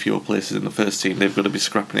should be fewer places in the first team. They've got to be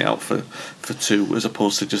scrapping it out for two, as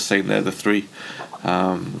opposed to just saying they're the three.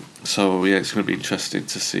 So yeah, it's going to be interesting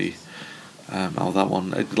to see how that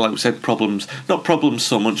one. Like we said, not problems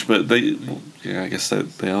so much, but I guess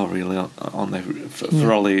they are really on there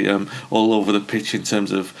for Ollie, all over the pitch in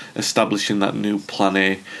terms of establishing that new plan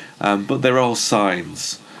A. But there are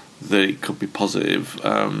signs that it could be positive.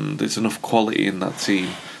 There's enough quality in that team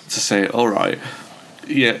to say, all right,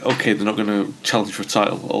 yeah, okay, they're not going to challenge for a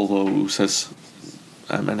title, although who says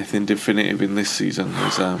anything definitive in this season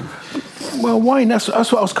is. Well, Wayne, that's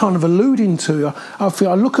what I was kind of alluding to.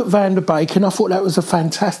 I look at Van der Beek and I thought that was a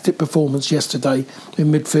fantastic performance yesterday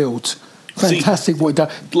in midfield. Fantastic what he done.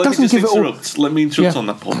 Let me interrupt on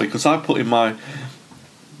that point, because I put in my.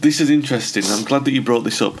 This is interesting. I'm glad that you brought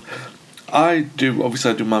this up. I do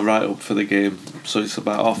my write up for the game, so it's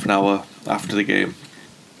about half an hour after the game,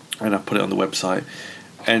 and I put it on the website.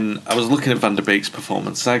 And I was looking at Van der Beek's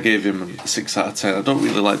performance. I gave him a 6 out of 10. I don't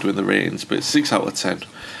really like doing the ratings, but it's 6 out of 10.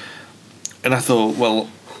 And I thought, well,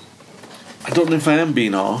 I don't know if I am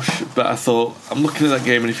being harsh, but I thought, I'm looking at that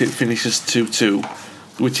game, and if it finishes 2-2,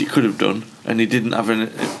 which it could have done, and he didn't have any,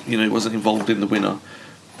 he wasn't involved in the winner,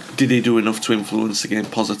 did he do enough to influence the game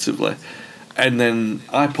positively? And then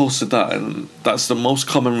I posted that, and that's the most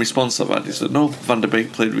common response I've had, is that no, Van der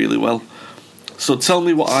Beek played really well. So tell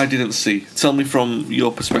me what I didn't see. Tell me from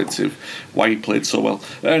your perspective why he played so well.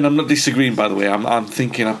 And I'm not disagreeing, by the way. I'm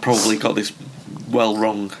thinking I probably got this well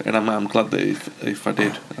wrong, and I'm glad that if I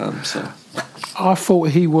did. So I thought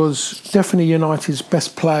he was definitely United's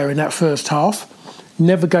best player in that first half.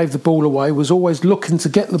 Never gave the ball away, was always looking to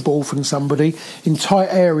get the ball from somebody. In tight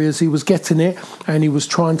areas he was getting it, and he was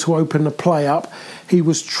trying to open the play up. He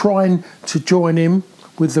was trying to join in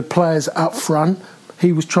with the players up front.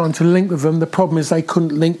 He was trying to link with them. The problem is they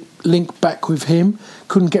couldn't link back with him,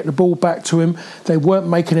 couldn't get the ball back to him. They weren't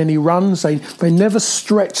making any runs. They never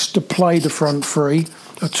stretched to play the front three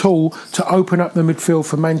at all to open up the midfield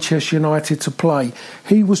for Manchester United to play.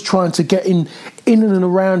 He was trying to get in and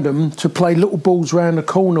around them to play little balls around the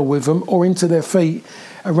corner with them or into their feet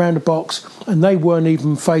around the box, and they weren't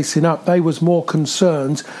even facing up. They was more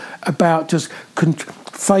concerned about just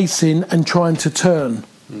facing and trying to turn.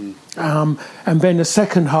 And then the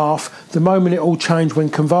second half, the moment it all changed when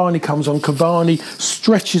Cavani comes on, Cavani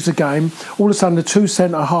stretches the game. All of a sudden the two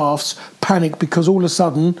centre-halves panic because all of a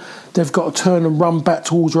sudden they've got to turn and run back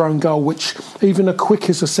towards their own goal, which even the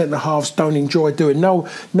quickest of centre-halves don't enjoy doing. No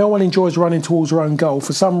one enjoys running towards their own goal.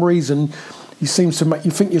 For some reason, it seems to make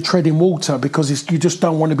you think you're treading water because you just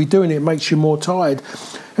don't want to be doing it. It makes you more tired.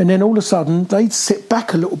 And then all of a sudden, they'd sit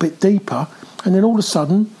back a little bit deeper, and then all of a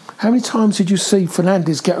sudden, how many times did you see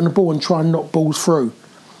Fernandes get on the ball and try and knock balls through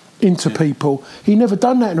into people? He never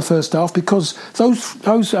done that in the first half because those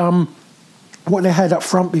what they had up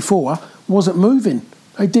front before wasn't moving.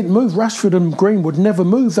 They didn't move. Rashford and Greenwood never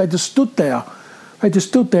moved. They just stood there.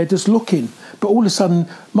 Just looking. But all of a sudden,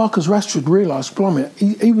 Marcus Rashford realised, blimey,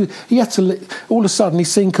 he had to. All of a sudden,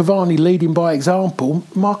 he's seen Cavani leading by example.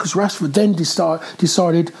 Marcus Rashford then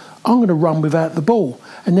decided, I'm going to run without the ball.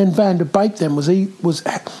 And then Van der Beek then was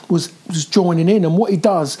joining in. And what he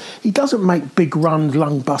doesn't make big runs,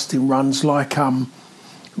 lung-busting runs like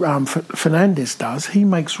Fernandes does. He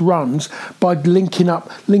makes runs by linking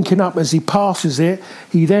up as he passes it.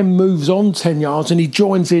 He then moves on 10 yards and he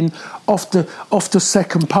joins in off the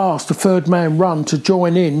second pass, the third man run to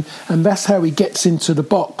join in, and that's how he gets into the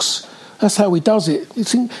box. That's how he does it.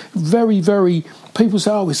 It's very, very. People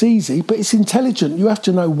say, "Oh, it's easy," but it's intelligent. You have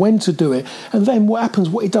to know when to do it. And then what happens?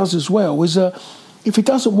 What he does as well is, if it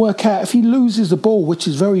doesn't work out, if he loses the ball, which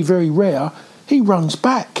is very, very rare, he runs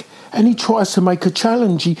back. And he tries to make a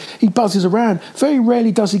challenge. He buzzes around. Very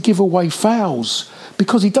rarely does he give away fouls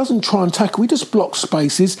because he doesn't try and tackle. He just blocks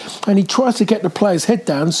spaces and he tries to get the player's head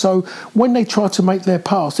down. So when they try to make their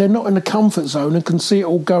pass, they're not in the comfort zone and can see it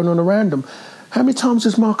all going on around them. How many times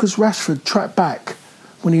does Marcus Rashford track back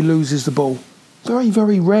when he loses the ball? Very,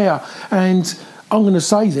 very rare. And I'm going to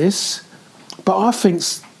say this, but I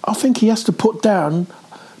think he has to put down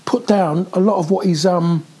a lot of what he's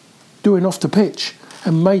doing off the pitch.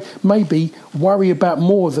 And maybe worry about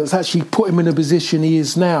more that's actually put him in a position he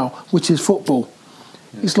is now, which is football.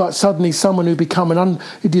 It's like suddenly someone who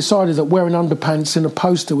who decided that wearing underpants in a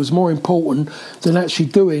poster was more important than actually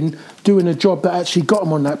doing a job that actually got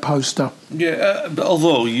them on that poster. Yeah, but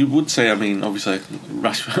although you would say, I mean, obviously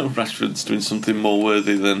Rashford's doing something more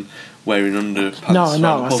worthy than wearing underpants.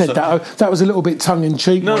 No, I said that. That was a little bit tongue in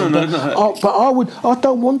cheek. No. But I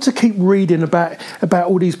don't want to keep reading about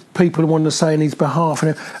all these people who want to say on his behalf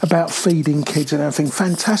and about feeding kids and everything.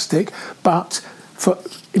 Fantastic, but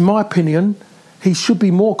in my opinion, he should be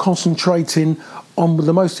more concentrating on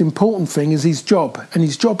the most important thing is his job, and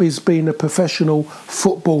his job is being a professional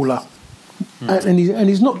footballer, and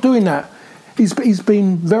he's not doing that. He's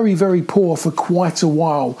been very, very poor for quite a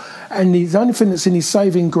while, and the only thing that's in his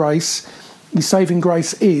saving grace is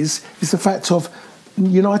the fact of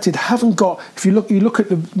United haven't got. If you look at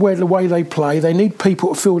the way they play, they need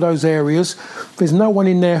people to fill those areas. There's no one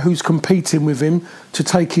in there who's competing with him to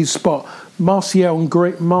take his spot. Martial and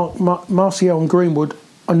Greenwood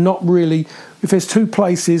are not really. If there's two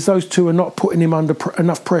places, those two are not putting him under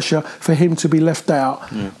enough pressure for him to be left out.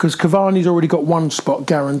 Because Cavani's already got one spot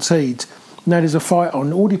guaranteed. Now there's a fight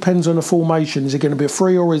on. It all depends on the formation. Is it going to be a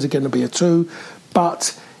 3 or is it going to be a 2?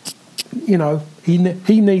 But he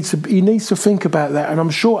needs to think about that, and I'm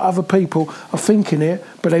sure other people are thinking it,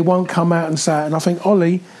 but they won't come out and say it. And I think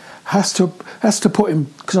Ollie has to put him,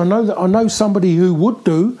 because I know somebody who would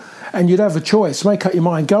do. And you'd have a choice. Make up your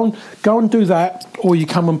mind. Go and do that, or you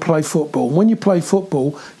come and play football. When you play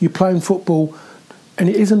football, you're playing football, and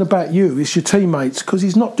it isn't about you. It's your teammates, because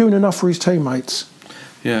he's not doing enough for his teammates.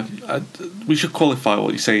 Yeah, we should qualify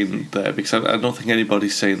what you're saying there, because I don't think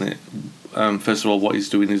anybody's saying that. First of all, what he's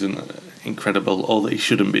doing isn't incredible, or that he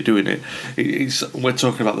shouldn't be doing it. We're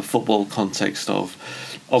talking about the football context of,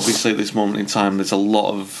 obviously, at this moment in time, there's a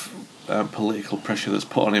lot of political pressure that's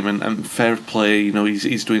put on him, and fair play,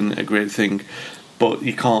 he's doing a great thing, but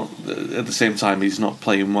you can't. At the same time, he's not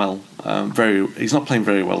playing well. He's not playing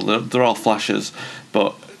very well. There are flashes,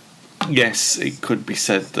 but yes, it could be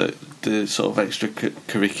said that the sort of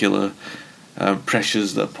extracurricular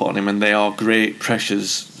pressures that are put on him, and they are great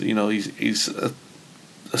pressures. He's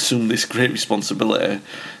assumed this great responsibility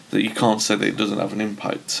that you can't say that it doesn't have an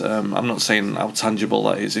impact. I'm not saying how tangible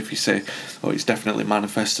that is if you say, it's definitely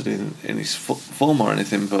manifested in his form or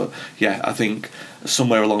anything, but yeah, I think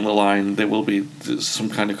somewhere along the line there will be some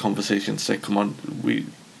kind of conversation to say, come on,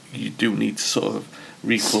 you do need to sort of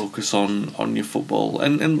refocus on your football.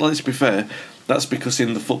 And let's be fair, that's because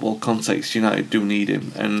in the football context, United do need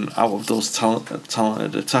him, and out of those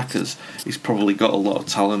talented attackers, he's probably got a lot of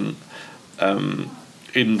talent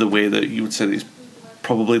in the way that you would say that he's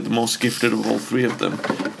probably the most gifted of all three of them.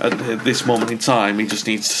 At this moment in time, he just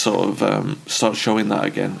needs to sort of start showing that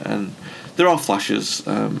again. And there are flashes,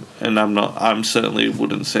 and I'm certainly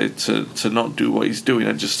wouldn't say to not do what he's doing.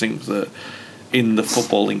 I just think that in the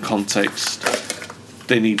footballing context,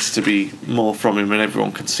 there needs to be more from him, and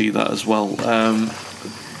everyone can see that as well.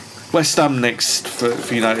 West Ham next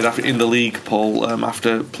for United in the league, Paul,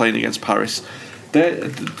 after playing against Paris.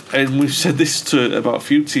 And we've said this to about a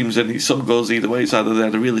few teams, and it sort of goes either way. It's either they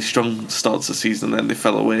had a really strong start to the season and then they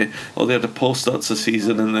fell away, or they had a poor start to the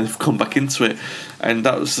season and then they've come back into it. And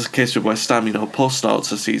that was the case with West Ham, poor start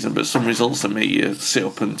to the season, but some results that make you sit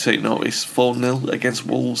up and take notice. 4-0 against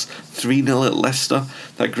Wolves, 3-0 at Leicester,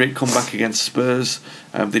 that great comeback against Spurs.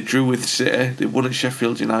 They drew with City, they won at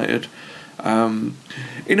Sheffield United. In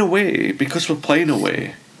a way, because we're playing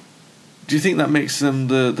away, do you think that makes them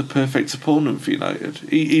the perfect opponent for United,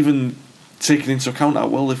 even taking into account how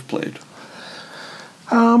well they've played?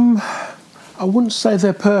 I wouldn't say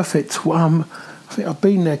they're perfect. I think I've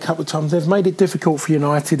been there a couple of times. They've made it difficult for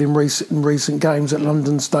United in recent games at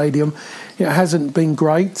London Stadium. It hasn't been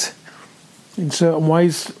great in certain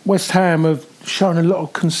ways. West Ham have shown a lot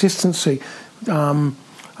of consistency.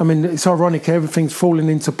 It's ironic, everything's fallen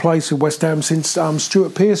into place with West Ham since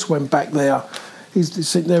Stuart Pearce went back there.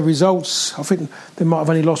 Their results, I think they might have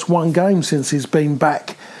only lost one game since he's been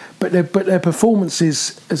back, but their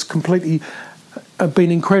performances have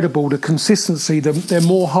been incredible. The consistency, they're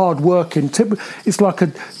more hard working. It's like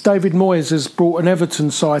David Moyes has brought an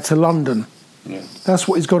Everton side to London. Yeah. That's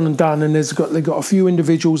what he's gone and done, and they've got a few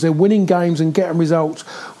individuals. They're winning games and getting results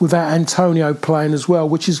without Antonio playing as well,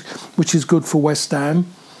 which is good for West Ham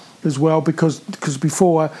as well, because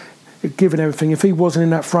before, given everything, if he wasn't in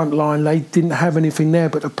that front line, they didn't have anything there.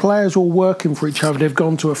 But the players all working for each other. They've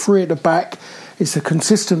gone to a 3 at the back. It's a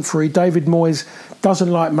consistent 3. David Moyes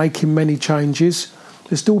doesn't like making many changes.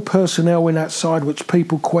 There's still personnel in that side which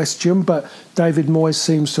people question, but David Moyes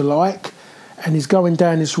seems to like. And he's going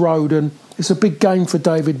down this road, and it's a big game for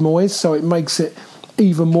David Moyes, so it makes it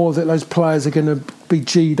even more that those players are going to be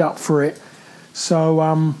G'd up for it. So,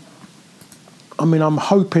 I mean, I'm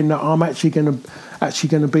hoping that I'm actually going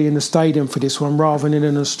to be in the stadium for this one rather than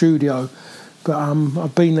in a studio. But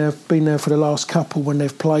I've been there for the last couple when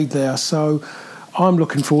they've played there. So I'm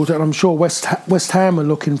looking forward to it. And I'm sure West Ham are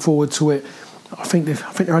looking forward to it. I think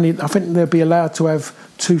they'll be allowed to have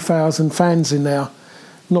 2,000 fans in there.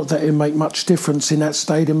 Not that it make much difference in that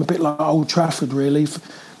stadium. A bit like Old Trafford, really.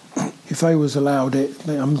 If they was allowed it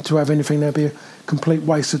to have anything, there'd be a complete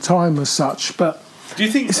waste of time as such. But do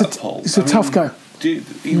you think it's a tough go?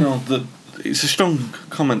 It's a strong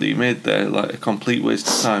comment that you made there, like a complete waste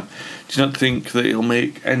of time. Do you not think that it'll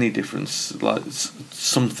make any difference, like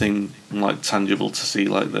something like tangible to see,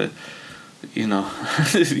 like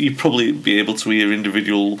you'd probably be able to hear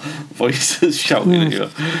individual voices shouting at you.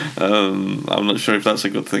 I'm not sure if that's a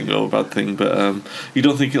good thing or a bad thing, but you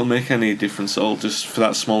don't think it'll make any difference at all, just for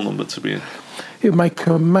that small number to be in? It would make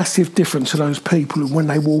a massive difference to those people when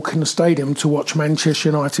they walk in the stadium to watch Manchester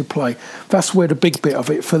United play. That's where the big bit of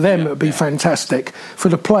it. For them, it would be fantastic. For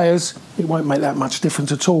the players, it won't make that much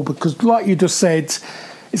difference at all, because, like you just said,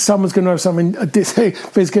 if someone's going to have something,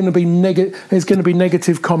 there's going to be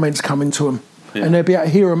negative comments coming to them, and they'll be able to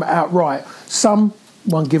hear them outright. Some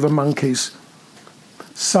won't give a monkeys.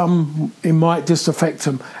 Some, it might just affect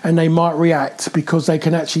them, and they might react because they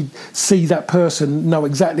can actually see that person, know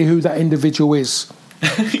exactly who that individual is.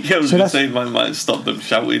 I was just saying, might stop them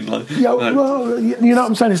shouting. Well, you know what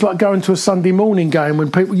I'm saying? It's like going to a Sunday morning game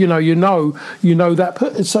when people, you know that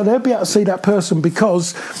person, so they'll be able to see that person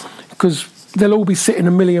because they'll all be sitting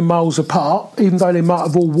a million miles apart, even though they might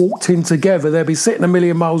have all walked in together. They'll be sitting a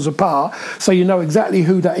million miles apart, so you know exactly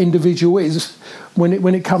who that individual is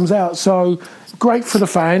when it comes out. So great for the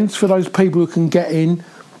fans, for those people who can get in.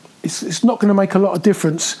 It's not going to make a lot of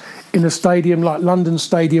difference in a stadium like London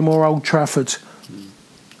Stadium or Old Trafford.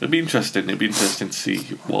 It'd be interesting. To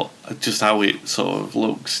see how it sort of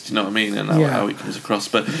looks. Do you know what I mean? And how it comes across.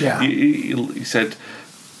 But you said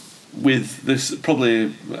with this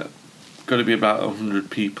probably got to be about 100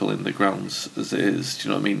 people in the grounds as it is. Do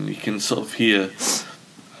you know what I mean? You can sort of hear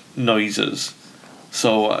noises.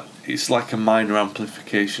 So it's like a minor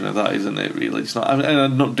amplification of that, isn't it? Really, it's not. And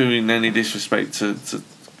I'm not doing any disrespect to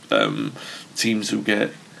teams who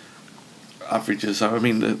get averages. I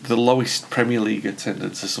mean, the lowest Premier League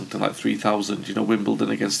attendance is something like 3,000. You know,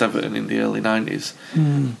 Wimbledon against Everton in the early 90s.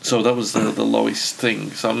 So that was the lowest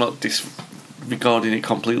thing. So I'm not disregarding it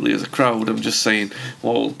completely as a crowd. I'm just saying,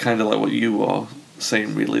 well, kind of like what you are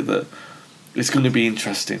saying, really, that it's going to be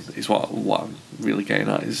interesting. Is what I'm really getting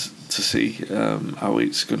at, is to see how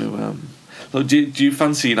it's going to. Look, do you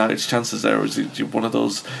fancy United's chances there, or is it one of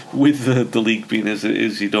those, with the league being as it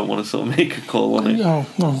is, you don't want to sort of make a call on it?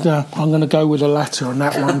 I'm going to go with the latter on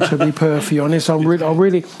that one. To be perfectly honest, I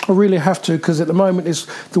really have to, because at the moment it's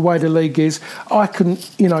the way the league is. I can,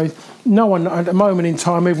 no one at the moment in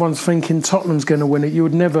time, everyone's thinking Tottenham's going to win it. You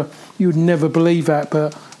would never believe that,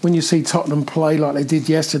 but when you see Tottenham play like they did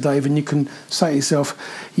yesterday, then you can say to yourself,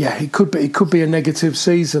 it could be a negative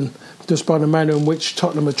season, just by the manner in which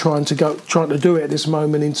Tottenham are trying to do it at this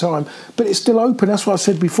moment in time. But it's still open. That's what I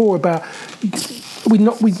said before about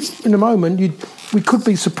in the moment we could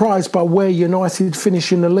be surprised by where United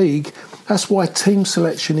finish in the league. That's why team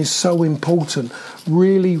selection is so important,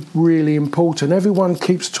 really, really important. Everyone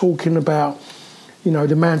keeps talking about the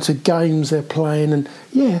amount of games they're playing, and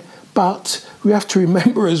but we have to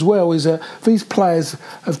remember as well is that these players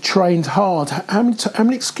have trained hard. How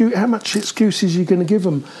much excuses are you going to give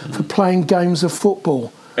them for playing games of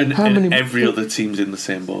football? And every other team's in the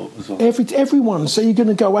same boat as well. Everyone. So you're going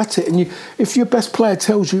to go at it, and if your best player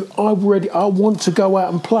tells you, I want to go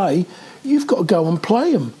out and play, you've got to go and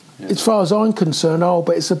play them. Yeah. As far as I'm concerned,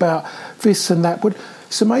 but it's about this and that. But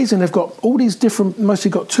it's amazing. They've got all these different.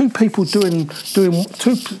 Mostly got two people doing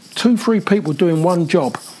 3 people doing one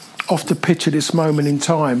job off the pitch at this moment in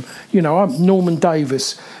time. I'm Norman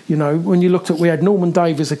Davis. When you looked at, we had Norman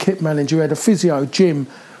Davis, a kit manager, we had a physio, Jim.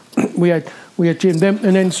 We had Jim.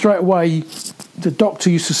 And then straight away, the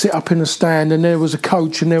doctor used to sit up in the stand, and there was a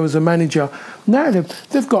coach and there was a manager. Now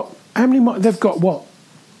they've got how many? They've got what?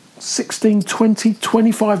 16, 20,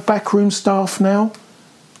 25 backroom staff now.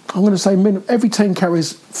 I'm going to say every team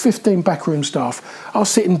carries 15 backroom staff. I'll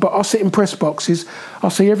sit in press boxes.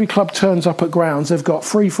 I'll see every club turns up at grounds. They've got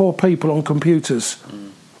 3-4 people on computers.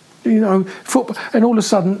 Football, and all of a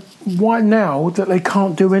sudden, why now that they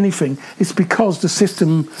can't do anything? It's because the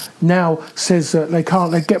system now says that they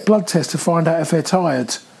can't. They get blood tests to find out if they're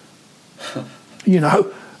tired.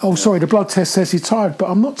 Oh, sorry, the blood test says you're tired, but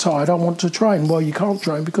I'm not tired. I want to train. Well, you can't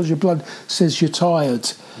train because your blood says you're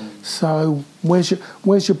tired. So where's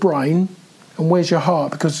your brain? And where's your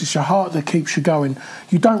heart? Because it's your heart that keeps you going.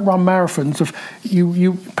 You don't run marathons.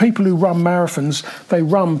 People who run marathons, they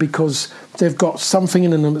run because they've got something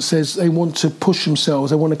in them that says they want to push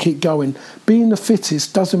themselves, they want to keep going. Being the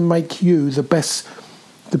fittest doesn't make you the best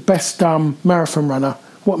marathon runner.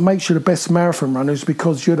 What makes you the best marathon runner is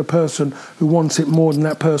because you're the person who wants it more than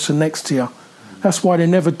that person next to you. That's why they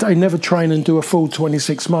never train and do a full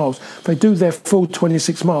 26 miles. They do their full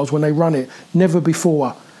 26 miles when they run it, never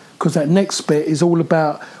before. Because that next bit is all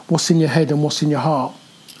about what's in your head and what's in your heart.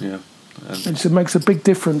 Yeah. And it makes a big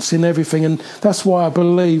difference in everything. And that's why I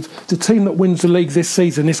believe the team that wins the league this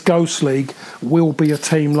season, this Ghost League, will be a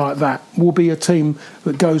team like that. Will be a team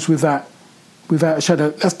that goes with that, without a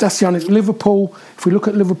shadow. That's the only... Liverpool, if we look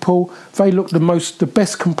at Liverpool, they look the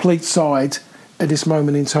best complete side at this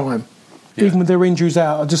moment in time. Yeah. Even with their injuries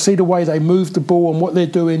out, I just see the way they move the ball and what they're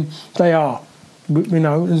doing, they are. You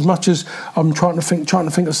know, as much as I'm trying to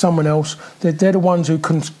think of someone else, they're the ones who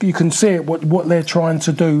you can see it what they're trying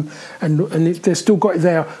to do, and they've still got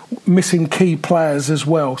their missing key players as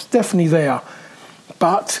well. It's definitely there,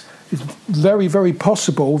 but it's very, very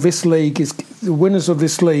possible this league is the winners of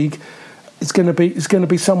this league. It's going to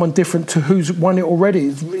be someone different to who's won it already.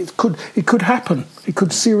 It could happen. It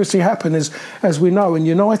could seriously happen, as we know. And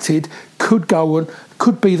United could go and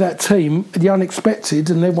could be that team, the unexpected,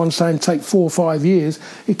 and everyone's saying take 4 or 5 years.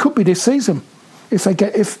 It could be this season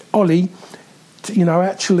if Ollie,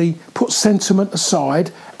 actually puts sentiment aside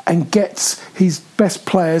and gets his best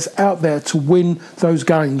players out there to win those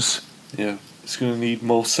games. Yeah, it's going to need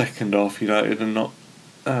more second half United and not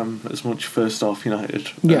as much first half United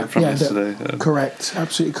from yesterday. Correct,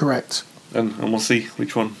 absolutely correct. And we'll see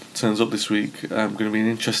which one turns up this week. Going to be an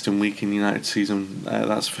interesting week in United season,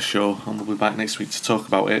 that's for sure. And we'll be back next week to talk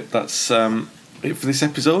about it. That's it for this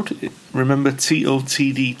episode. Remember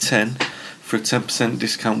TOTD10 for a 10%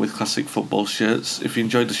 discount with classic football shirts. If you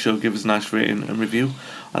enjoyed the show, give us a nice rating and review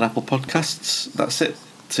on Apple Podcasts. That's it.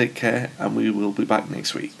 Take care, and we will be back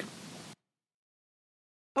next week.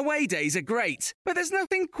 Away days are great, but there's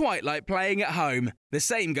nothing quite like playing at home. The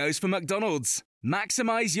same goes for McDonald's.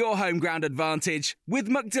 Maximise your home ground advantage with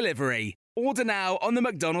McDelivery. Order now on the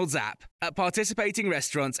McDonald's app. At participating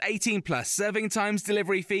restaurants, 18 plus serving times,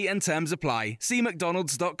 delivery fee and terms apply. See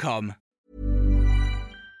mcdonalds.com.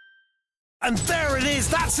 And there it is,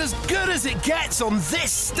 that's as good as it gets on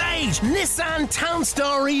this stage. Nissan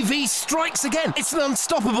Townstar EV strikes again. It's an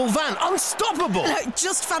unstoppable van, unstoppable.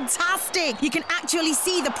 Just fantastic. You can actually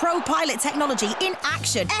see the Pro Pilot technology in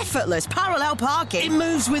action. Effortless parallel parking. It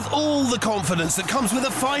moves with all the confidence that comes with a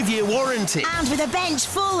 5-year warranty. And with a bench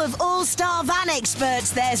full of all-star van experts,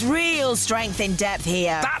 there's real strength in depth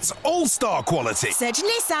here. That's all-star quality. Search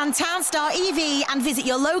Nissan Townstar EV and visit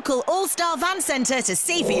your local all-star van centre to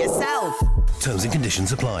see for yourself. Terms and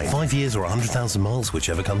conditions apply. 5 years or 100,000 miles,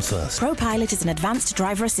 whichever comes first. Pro Pilot is an advanced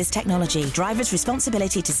driver assist technology. Driver's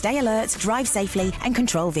responsibility to stay alert, drive safely, and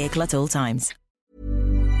control vehicle at all times.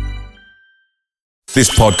 This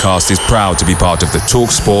podcast is proud to be part of the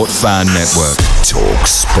TalkSport Fan Network.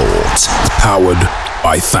 TalkSport. Powered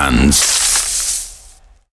by fans.